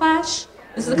Culture Clash?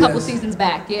 This is a couple seasons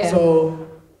back, yeah. So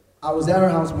I was at her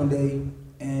house one day,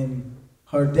 and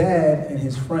her dad and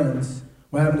his friends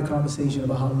were having a conversation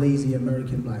about how lazy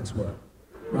American blacks were,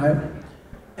 right?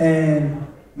 And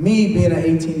me being an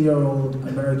 18-year-old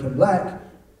American black,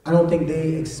 I don't think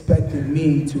they expected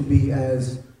me to be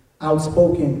as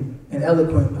outspoken and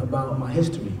eloquent about my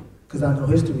history, because I know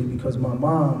history because my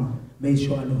mom made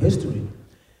sure I knew history.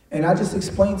 And I just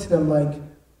explained to them, like,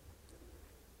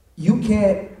 you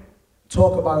can't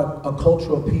talk about a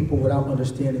culture of people without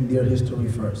understanding their history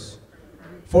first.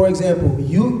 For example,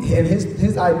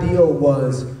 his ideal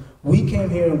was, we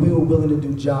came here and we were willing to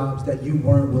do jobs that you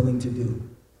weren't willing to do.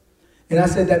 And I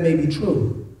said that may be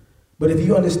true, but if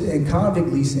you understand convict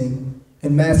leasing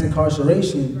and mass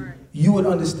incarceration, you would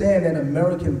understand that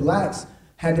American blacks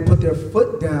had to put their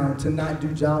foot down to not do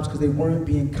jobs because they weren't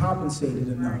being compensated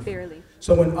enough. Fairly.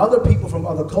 So when other people from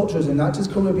other cultures, and not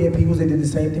just Caribbean peoples, they did the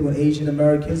same thing with Asian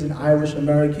Americans and Irish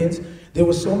Americans. There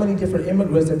were so many different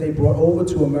immigrants that they brought over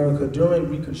to America during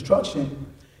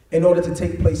Reconstruction in order to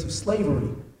take place of slavery.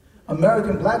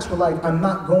 American blacks were like, I'm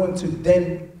not going to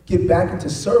then get back into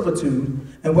servitude,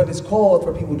 and what it's called,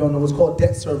 for people who don't know, it's called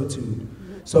debt servitude.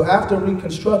 So after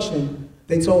Reconstruction,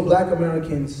 they told black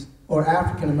Americans, or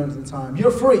African Americans at the time,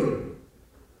 you're free.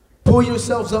 Pull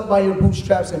yourselves up by your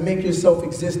bootstraps and make yourself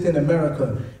exist in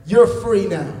America. You're free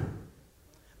now.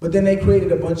 But then they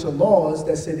created a bunch of laws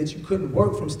that said that you couldn't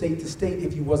work from state to state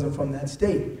if you wasn't from that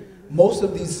state. Most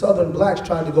of these southern blacks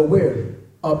tried to go where?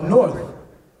 Up north.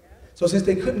 So since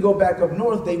they couldn't go back up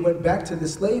north, they went back to the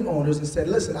slave owners and said,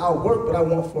 listen, I'll work, but I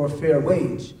want for a fair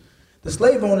wage. The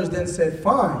slave owners then said,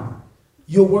 fine,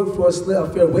 you'll work for a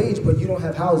fair wage, but you don't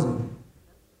have housing.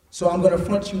 So I'm going to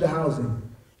front you the housing.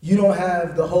 You don't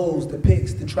have the hoes, the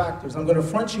picks, the tractors. I'm going to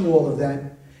front you all of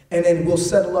that, and then we'll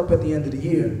settle up at the end of the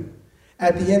year.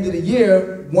 At the end of the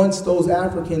year, once those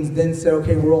Africans then said,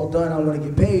 okay, we're all done, I want to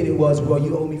get paid, it was, well,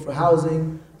 you owe me for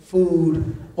housing,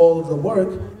 food, all of the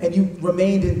work, and you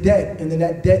remained in debt, and then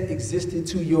that debt existed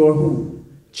to your who?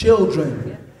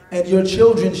 Children, and your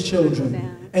children's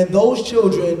children. And those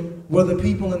children were the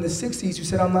people in the 60s who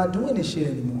said, I'm not doing this shit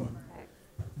anymore.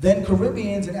 Then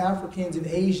Caribbeans and Africans and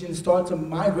Asians start to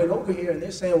migrate over here, and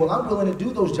they're saying, well, I'm willing to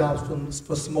do those jobs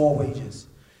for small wages.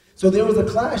 So there was a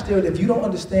clash there that if you don't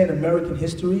understand American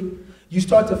history, you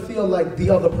start to feel like the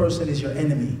other person is your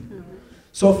enemy.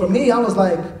 So for me, I was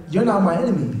like, you're not my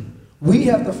enemy. We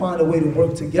have to find a way to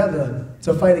work together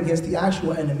to fight against the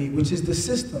actual enemy, which is the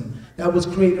system that was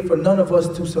created for none of us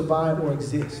to survive or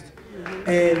exist.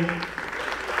 And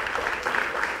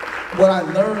what I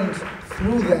learned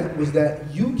through that was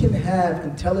that you can have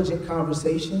intelligent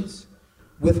conversations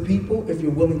with people if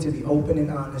you're willing to be open and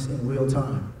honest in real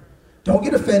time. Don't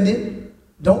get offended.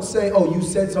 Don't say, oh, you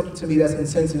said something to me that's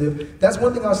insensitive. That's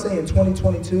one thing I'll say in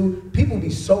 2022, people be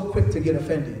so quick to get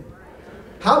offended.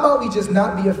 How about we just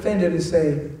not be offended and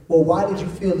say, well, why did you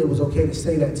feel it was okay to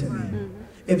say that to me?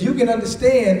 If you can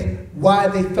understand why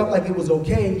they felt like it was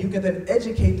okay, you can then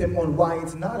educate them on why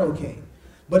it's not okay.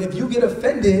 But if you get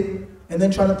offended and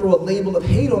then try to throw a label of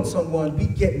hate on someone, we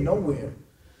get nowhere.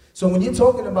 So when you're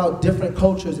talking about different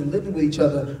cultures and living with each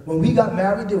other, when we got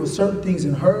married, there were certain things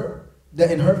in her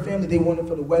family they wanted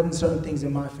for the wedding, certain things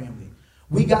in my family.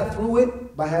 We got through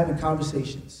it by having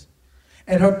conversations.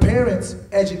 And her parents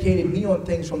educated me on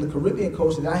things from the Caribbean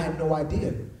culture that I had no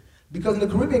idea. Because in the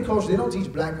Caribbean culture, they don't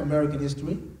teach black American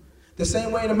history. The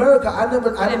same way in America,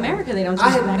 In America, they don't teach I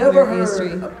had black never American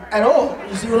heard history at all.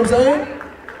 You see what I'm saying?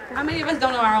 How many of us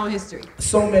don't know our own history?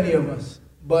 So many of us.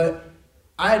 But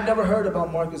I had never heard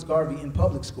about Marcus Garvey in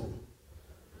public school.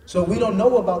 So we don't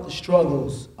know about the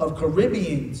struggles of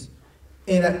Caribbeans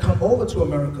that come over to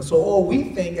America. So all we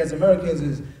think as Americans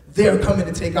is they're coming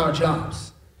to take our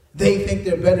jobs. They think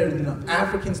they're better than us.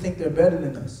 Africans think they're better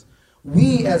than us.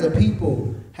 We as a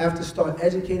people have to start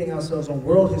educating ourselves on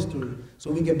world history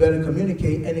so we can better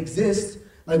communicate and exist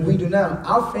like we do now.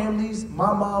 Our families,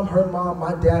 my mom,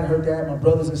 my dad, her dad, my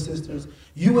brothers and sisters,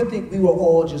 you would think we were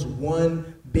all just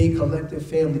one big collective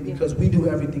family because we do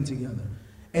everything together.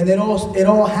 And then it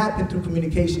all happened through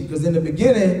communication, because in the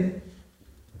beginning,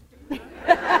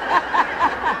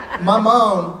 my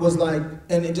mom was like,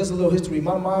 and just a little history,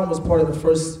 my mom was part of the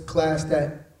first class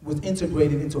that was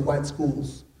integrated into white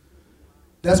schools.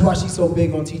 That's why she's so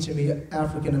big on teaching me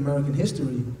African American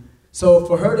history. So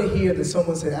for her to hear that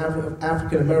someone said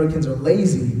African Americans are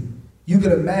lazy, you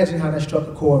can imagine how that struck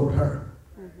a chord with her.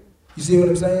 You see what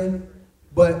I'm saying?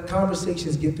 But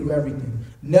conversations get through everything.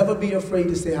 Never be afraid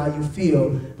to say how you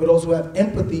feel, but also have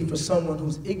empathy for someone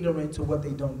who's ignorant to what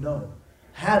they don't know.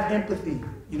 Have empathy,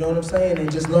 you know what I'm saying?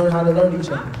 And just learn how to learn each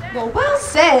other. Well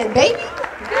said, baby.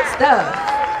 Good stuff.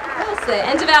 Well said.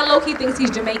 And Javale low-key thinks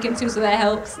he's Jamaican too, so that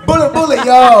helps. Bullet,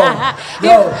 yo. He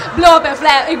grew up in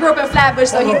Flatbush,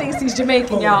 so he thinks he's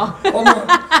Jamaican, y'all. Hold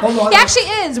on. He actually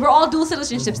is. We're all dual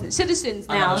citizens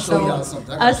now. So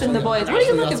us and the boys. What are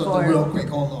you looking for? Real quick,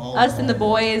 hold on. Us and the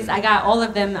boys. I got all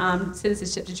of them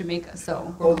citizenship to Jamaica,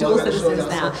 so we're dual citizens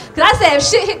now. Because I said if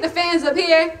shit hit the fans up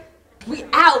here, we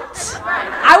out.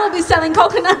 I will be selling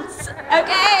coconuts,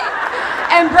 okay?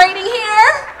 And braiding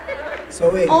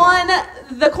hair on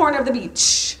the corner of the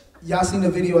beach. Y'all seen the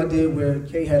video I did where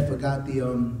Kay had forgot we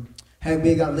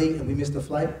got late and we missed the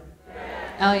flight?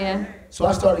 Oh, yeah. So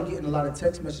I started getting a lot of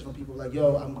text messages from people like,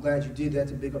 yo, I'm glad you did that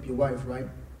to big up your wife, right?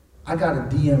 I got a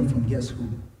DM from guess who?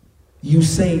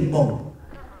 Usain Bolt.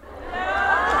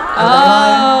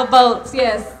 Oh, Bolts,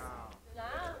 yes.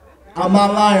 I'm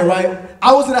not lying, right?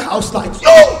 I was in the house like, yo!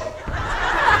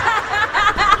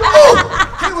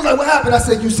 He was like, what happened? I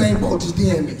said, Usain Bolt just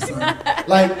DM'd me, son.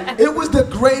 Like, it was the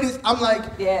greatest. I'm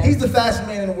like, he's the fastest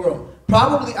man in the world.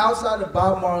 Probably outside of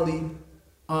Bob Marley,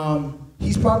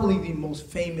 he's probably the most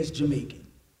famous Jamaican.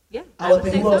 Yeah, I would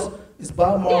think who else? It's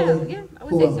Bob Marley. Yeah, I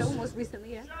would who say else? so. Most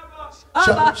recently, yeah.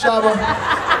 Shaba.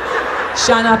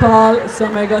 Shana Paul, it's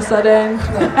Omega Sudden.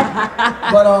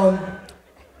 But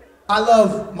I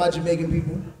love my Jamaican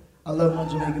people.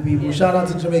 Yeah. Shout out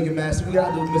to Jamaican Master. We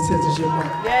gotta do the citizenship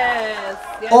month. Yes.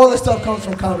 All this stuff comes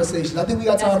from conversation. I think we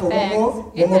got time for one more.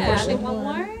 One more question. I think one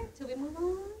more till we move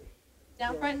on.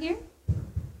 Down front here.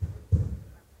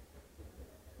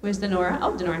 Where's Denora?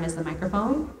 Oh, Denora has the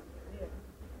microphone.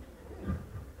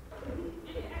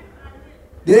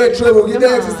 Yeah, Trevor, get the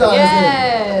exercise.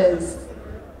 Yes.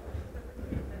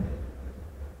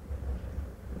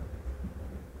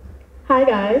 Hi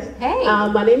guys. Hey.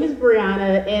 My name is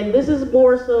Brianna, and this is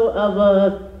more so of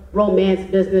a romance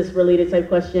business related type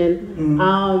question.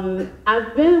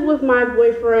 I've been with my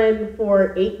boyfriend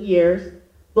for 8 years,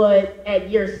 but at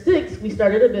year 6 we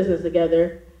started a business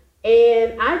together,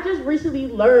 and I just recently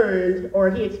learned, or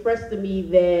he expressed to me,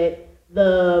 that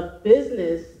the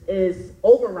business is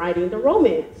overriding the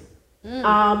romance. And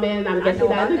I'm guessing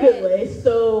that in a good way.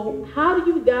 So how do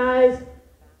you guys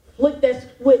flick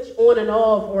that switch on and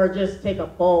off, or just take a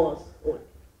pause on it?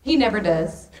 He never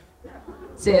does,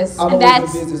 sis. I'm and always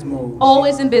that's in business mode.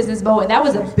 always in business mode. And that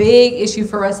was a big issue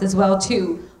for us as well,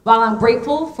 too. While I'm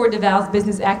grateful for DeVal's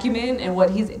business acumen and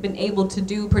what he's been able to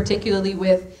do, particularly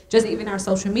with just even our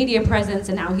social media presence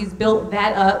and how he's built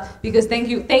that up, because thank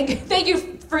you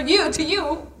to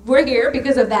you, we're here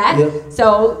because of that. Yep.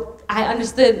 So I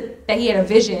understood that he had a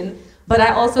vision, but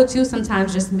I also too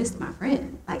sometimes just missed my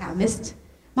friend. Like I missed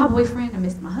my boyfriend, I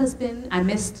missed my husband, I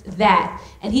missed that.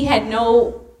 And he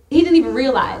didn't even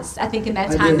realize, I think in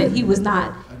that time, that he was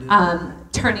not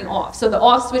turning off. So the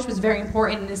off switch was very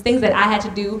important, and it's things that I had to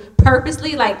do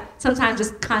purposely, like sometimes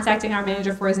just contacting our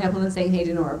manager, for example, and saying, hey,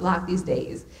 Denora, block these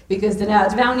days, because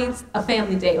DeVal needs a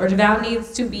family day, or DeVal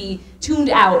needs to be tuned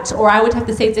out, or I would have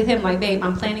to say to him, like, babe,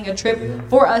 I'm planning a trip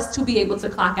for us to be able to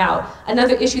clock out.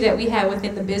 Another issue that we have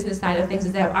within the business side of things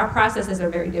is that our processes are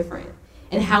very different,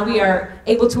 and how we are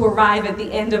able to arrive at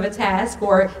the end of a task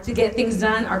or to get things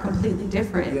done are completely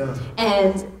different. Yeah.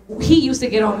 And he used to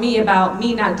get on me about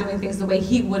me not doing things the way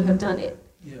he would have done it.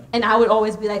 Yeah. And I would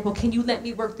always be like, well, can you let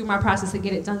me work through my process and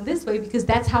get it done this way? Because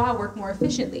that's how I work more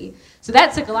efficiently. So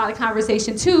that took a lot of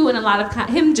conversation too, and a lot of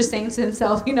him just saying to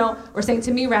himself, or saying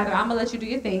to me rather, I'm gonna let you do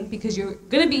your thing because you're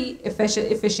gonna be efficient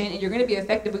and you're gonna be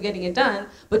effective with getting it done,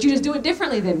 but you just do it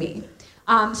differently than me.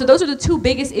 So those are the two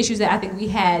biggest issues that I think we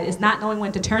had, is not knowing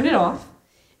when to turn it off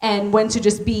and when to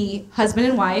just be husband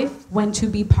and wife, when to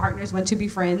be partners, when to be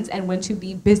friends, and when to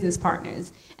be business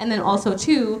partners. And then also,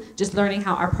 too, just learning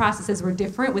how our processes were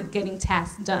different with getting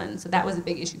tasks done. So that was a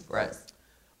big issue for us.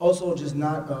 Also, just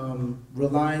not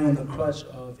relying on the crutch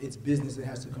of it's business, it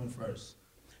has to come first.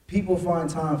 People find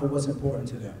time for what's important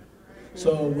to them.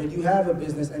 So when you have a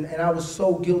business, and I was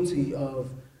so guilty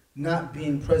of not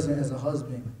being present as a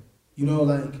husband. You know,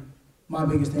 like, my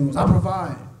biggest thing was, I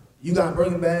provide. You got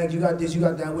Birkin bags, you got this, you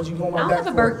got that. What you going my back for? I don't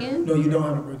have a Birkin. No, you don't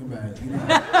have a Birkin bag. You don't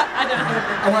have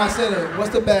and when I said it, what's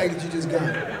the bag that you just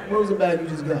got? What was the bag you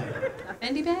just got? A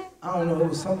Fendi bag? I don't know. It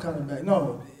was some kind of bag.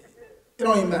 No, it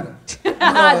don't even matter.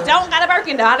 Don't got a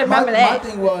Birkin though. I remember that.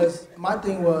 My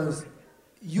thing was,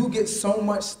 you get so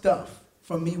much stuff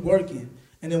from me working,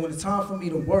 and then when it's time for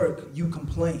me to work, you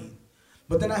complain.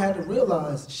 But then I had to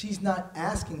realize she's not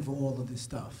asking for all of this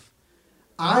stuff.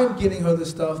 I'm getting her the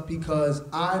stuff because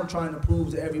I'm trying to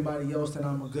prove to everybody else that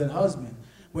I'm a good husband.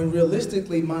 When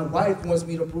realistically, my wife wants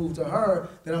me to prove to her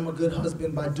that I'm a good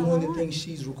husband by doing the things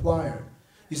she's required.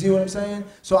 You see what I'm saying?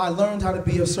 So I learned how to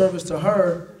be of service to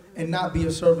her and not be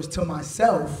of service to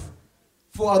myself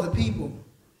for other people.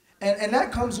 And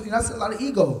that comes, that's a lot of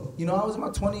ego. You know, I was in my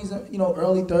 20s and,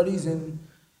 early 30s, and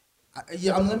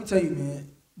let me tell you, man,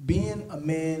 being a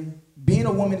man, being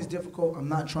a woman is difficult. I'm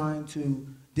not trying to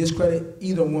discredit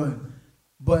either one.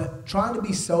 But trying to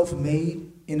be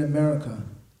self-made in America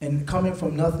and coming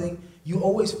from nothing, you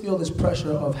always feel this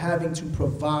pressure of having to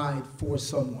provide for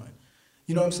someone.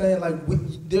 You know what I'm saying? Like,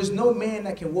 there's no man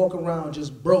that can walk around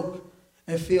just broke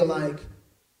and feel like,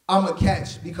 I'm a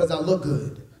catch because I look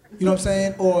good. You know what I'm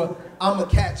saying? Or I'm a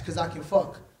catch because I can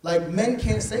fuck. Like, men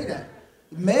can't say that.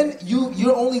 Men,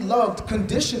 you're only loved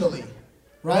conditionally,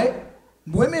 right?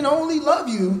 Women only love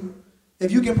you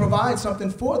if you can provide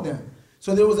something for them.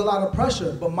 So there was a lot of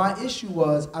pressure, but my issue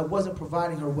was I wasn't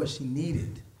providing her what she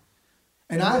needed.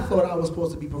 And I thought I was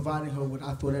supposed to be providing her what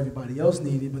I thought everybody else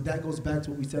needed, but that goes back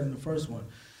to what we said in the first one.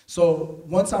 So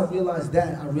once I realized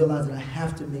that, I realized that I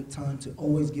have to make time to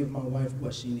always give my wife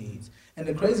what she needs. And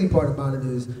the crazy part about it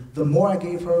is, the more I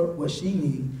gave her what she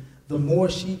needed, the more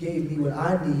she gave me what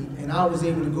I need, and I was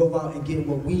able to go out and get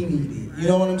what we needed. You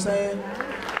know what I'm saying?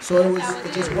 So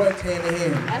it just worked hand in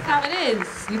hand. That's how it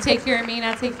is. You take care of me and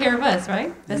I take care of us,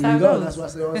 right? That's how it goes. goes. That's what I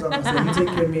say all the time. I say, you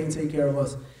take care of me and take care of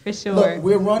us. For sure. Look,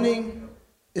 we're running,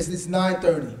 it's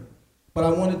 9:30, but I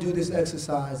want to do this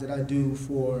exercise that I do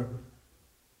for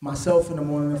myself in the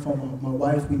morning and for my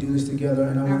wife. We do this together,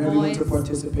 and I want everyone to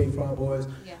participate for our boys.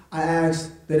 Yeah. I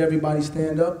ask that everybody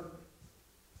stand up.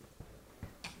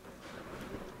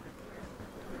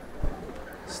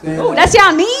 Oh, that's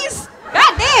y'all knees?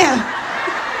 God damn.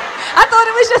 I thought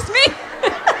it was just me.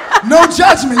 No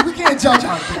judgment. We can't judge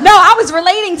out there. No, I was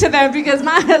relating to them because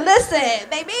listen,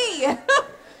 baby.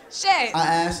 Shit. I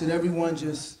ask that everyone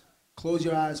just close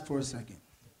your eyes for a second.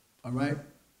 All right?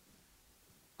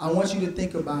 I want you to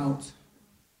think about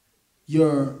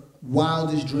your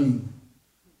wildest dream.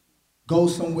 Go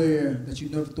somewhere that you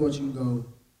never thought you'd go.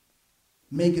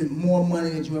 Making more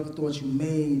money than you ever thought you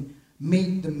made.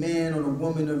 Meet the man or the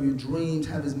woman of your dreams.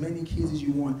 Have as many kids as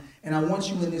you want. And I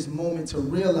want you in this moment to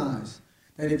realize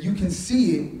that if you can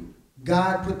see it,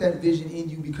 God put that vision in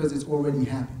you because it's already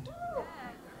happened.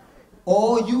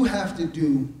 All you have to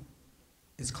do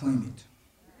is claim it.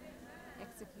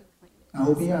 Now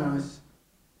open your eyes.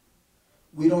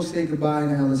 We don't say goodbye in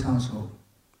the Ellis household.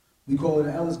 We call it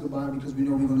an Ellis goodbye because we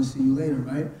know we're going to see you later,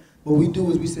 right? What we do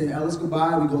is we say Ellis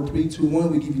goodbye. We go 3, 2, 1.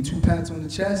 We give you 2 pats on the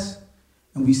chest.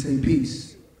 And we say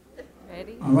peace.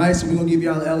 Ready? All right, so we're going to give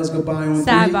y'all Ellis goodbye on 3.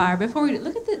 Sidebar, before we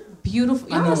look at the beautiful,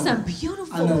 y'all are some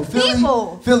beautiful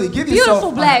people. Philly, give beautiful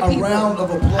yourself black a round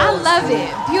of applause. I love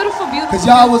it. Beautiful. Because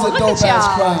y'all was a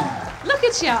dope-ass crowd. Look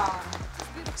at y'all.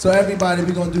 So everybody,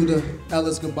 we're going to do the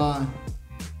Ellis goodbye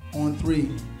on 3.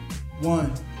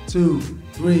 1, 2,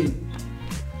 3.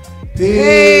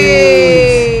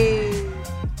 Peace.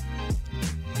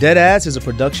 Deadass is a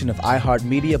production of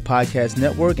iHeartMedia Podcast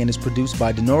Network and is produced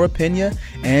by Denora Pena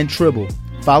and Tribble.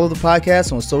 Follow the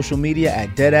podcast on social media at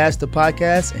Deadass the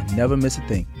Podcast and never miss a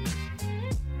thing.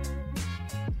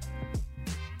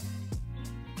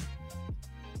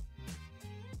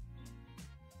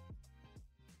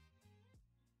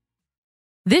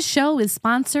 This show is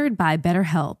sponsored by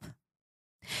BetterHelp.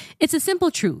 It's a simple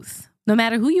truth. No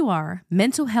matter who you are,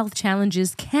 mental health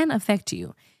challenges can affect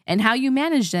you. And how you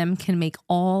manage them can make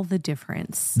all the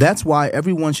difference. That's why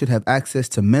everyone should have access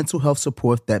to mental health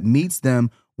support that meets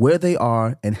them where they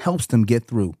are and helps them get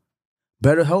through.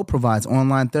 BetterHelp provides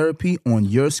online therapy on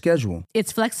your schedule.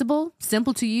 It's flexible,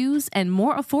 simple to use, and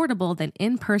more affordable than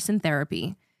in-person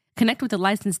therapy. Connect with a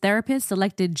licensed therapist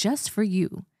selected just for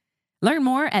you. Learn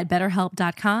more at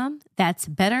BetterHelp.com. That's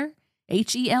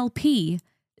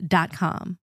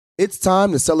BetterHelp.com. It's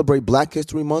time to celebrate Black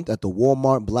History Month at the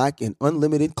Walmart Black and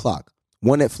Unlimited Clock.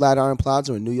 One at Flatiron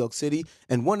Plaza in New York City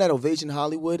and one at Ovation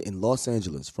Hollywood in Los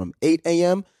Angeles from 8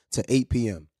 a.m. to 8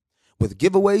 p.m. With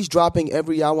giveaways dropping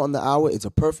every hour on the hour, it's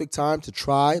a perfect time to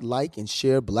try, like, and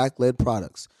share Black-led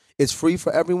products. It's free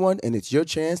for everyone, and it's your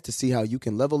chance to see how you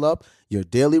can level up your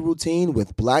daily routine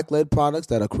with Black-led products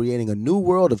that are creating a new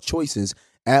world of choices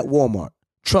at Walmart.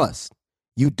 Trust,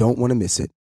 you don't want to miss it.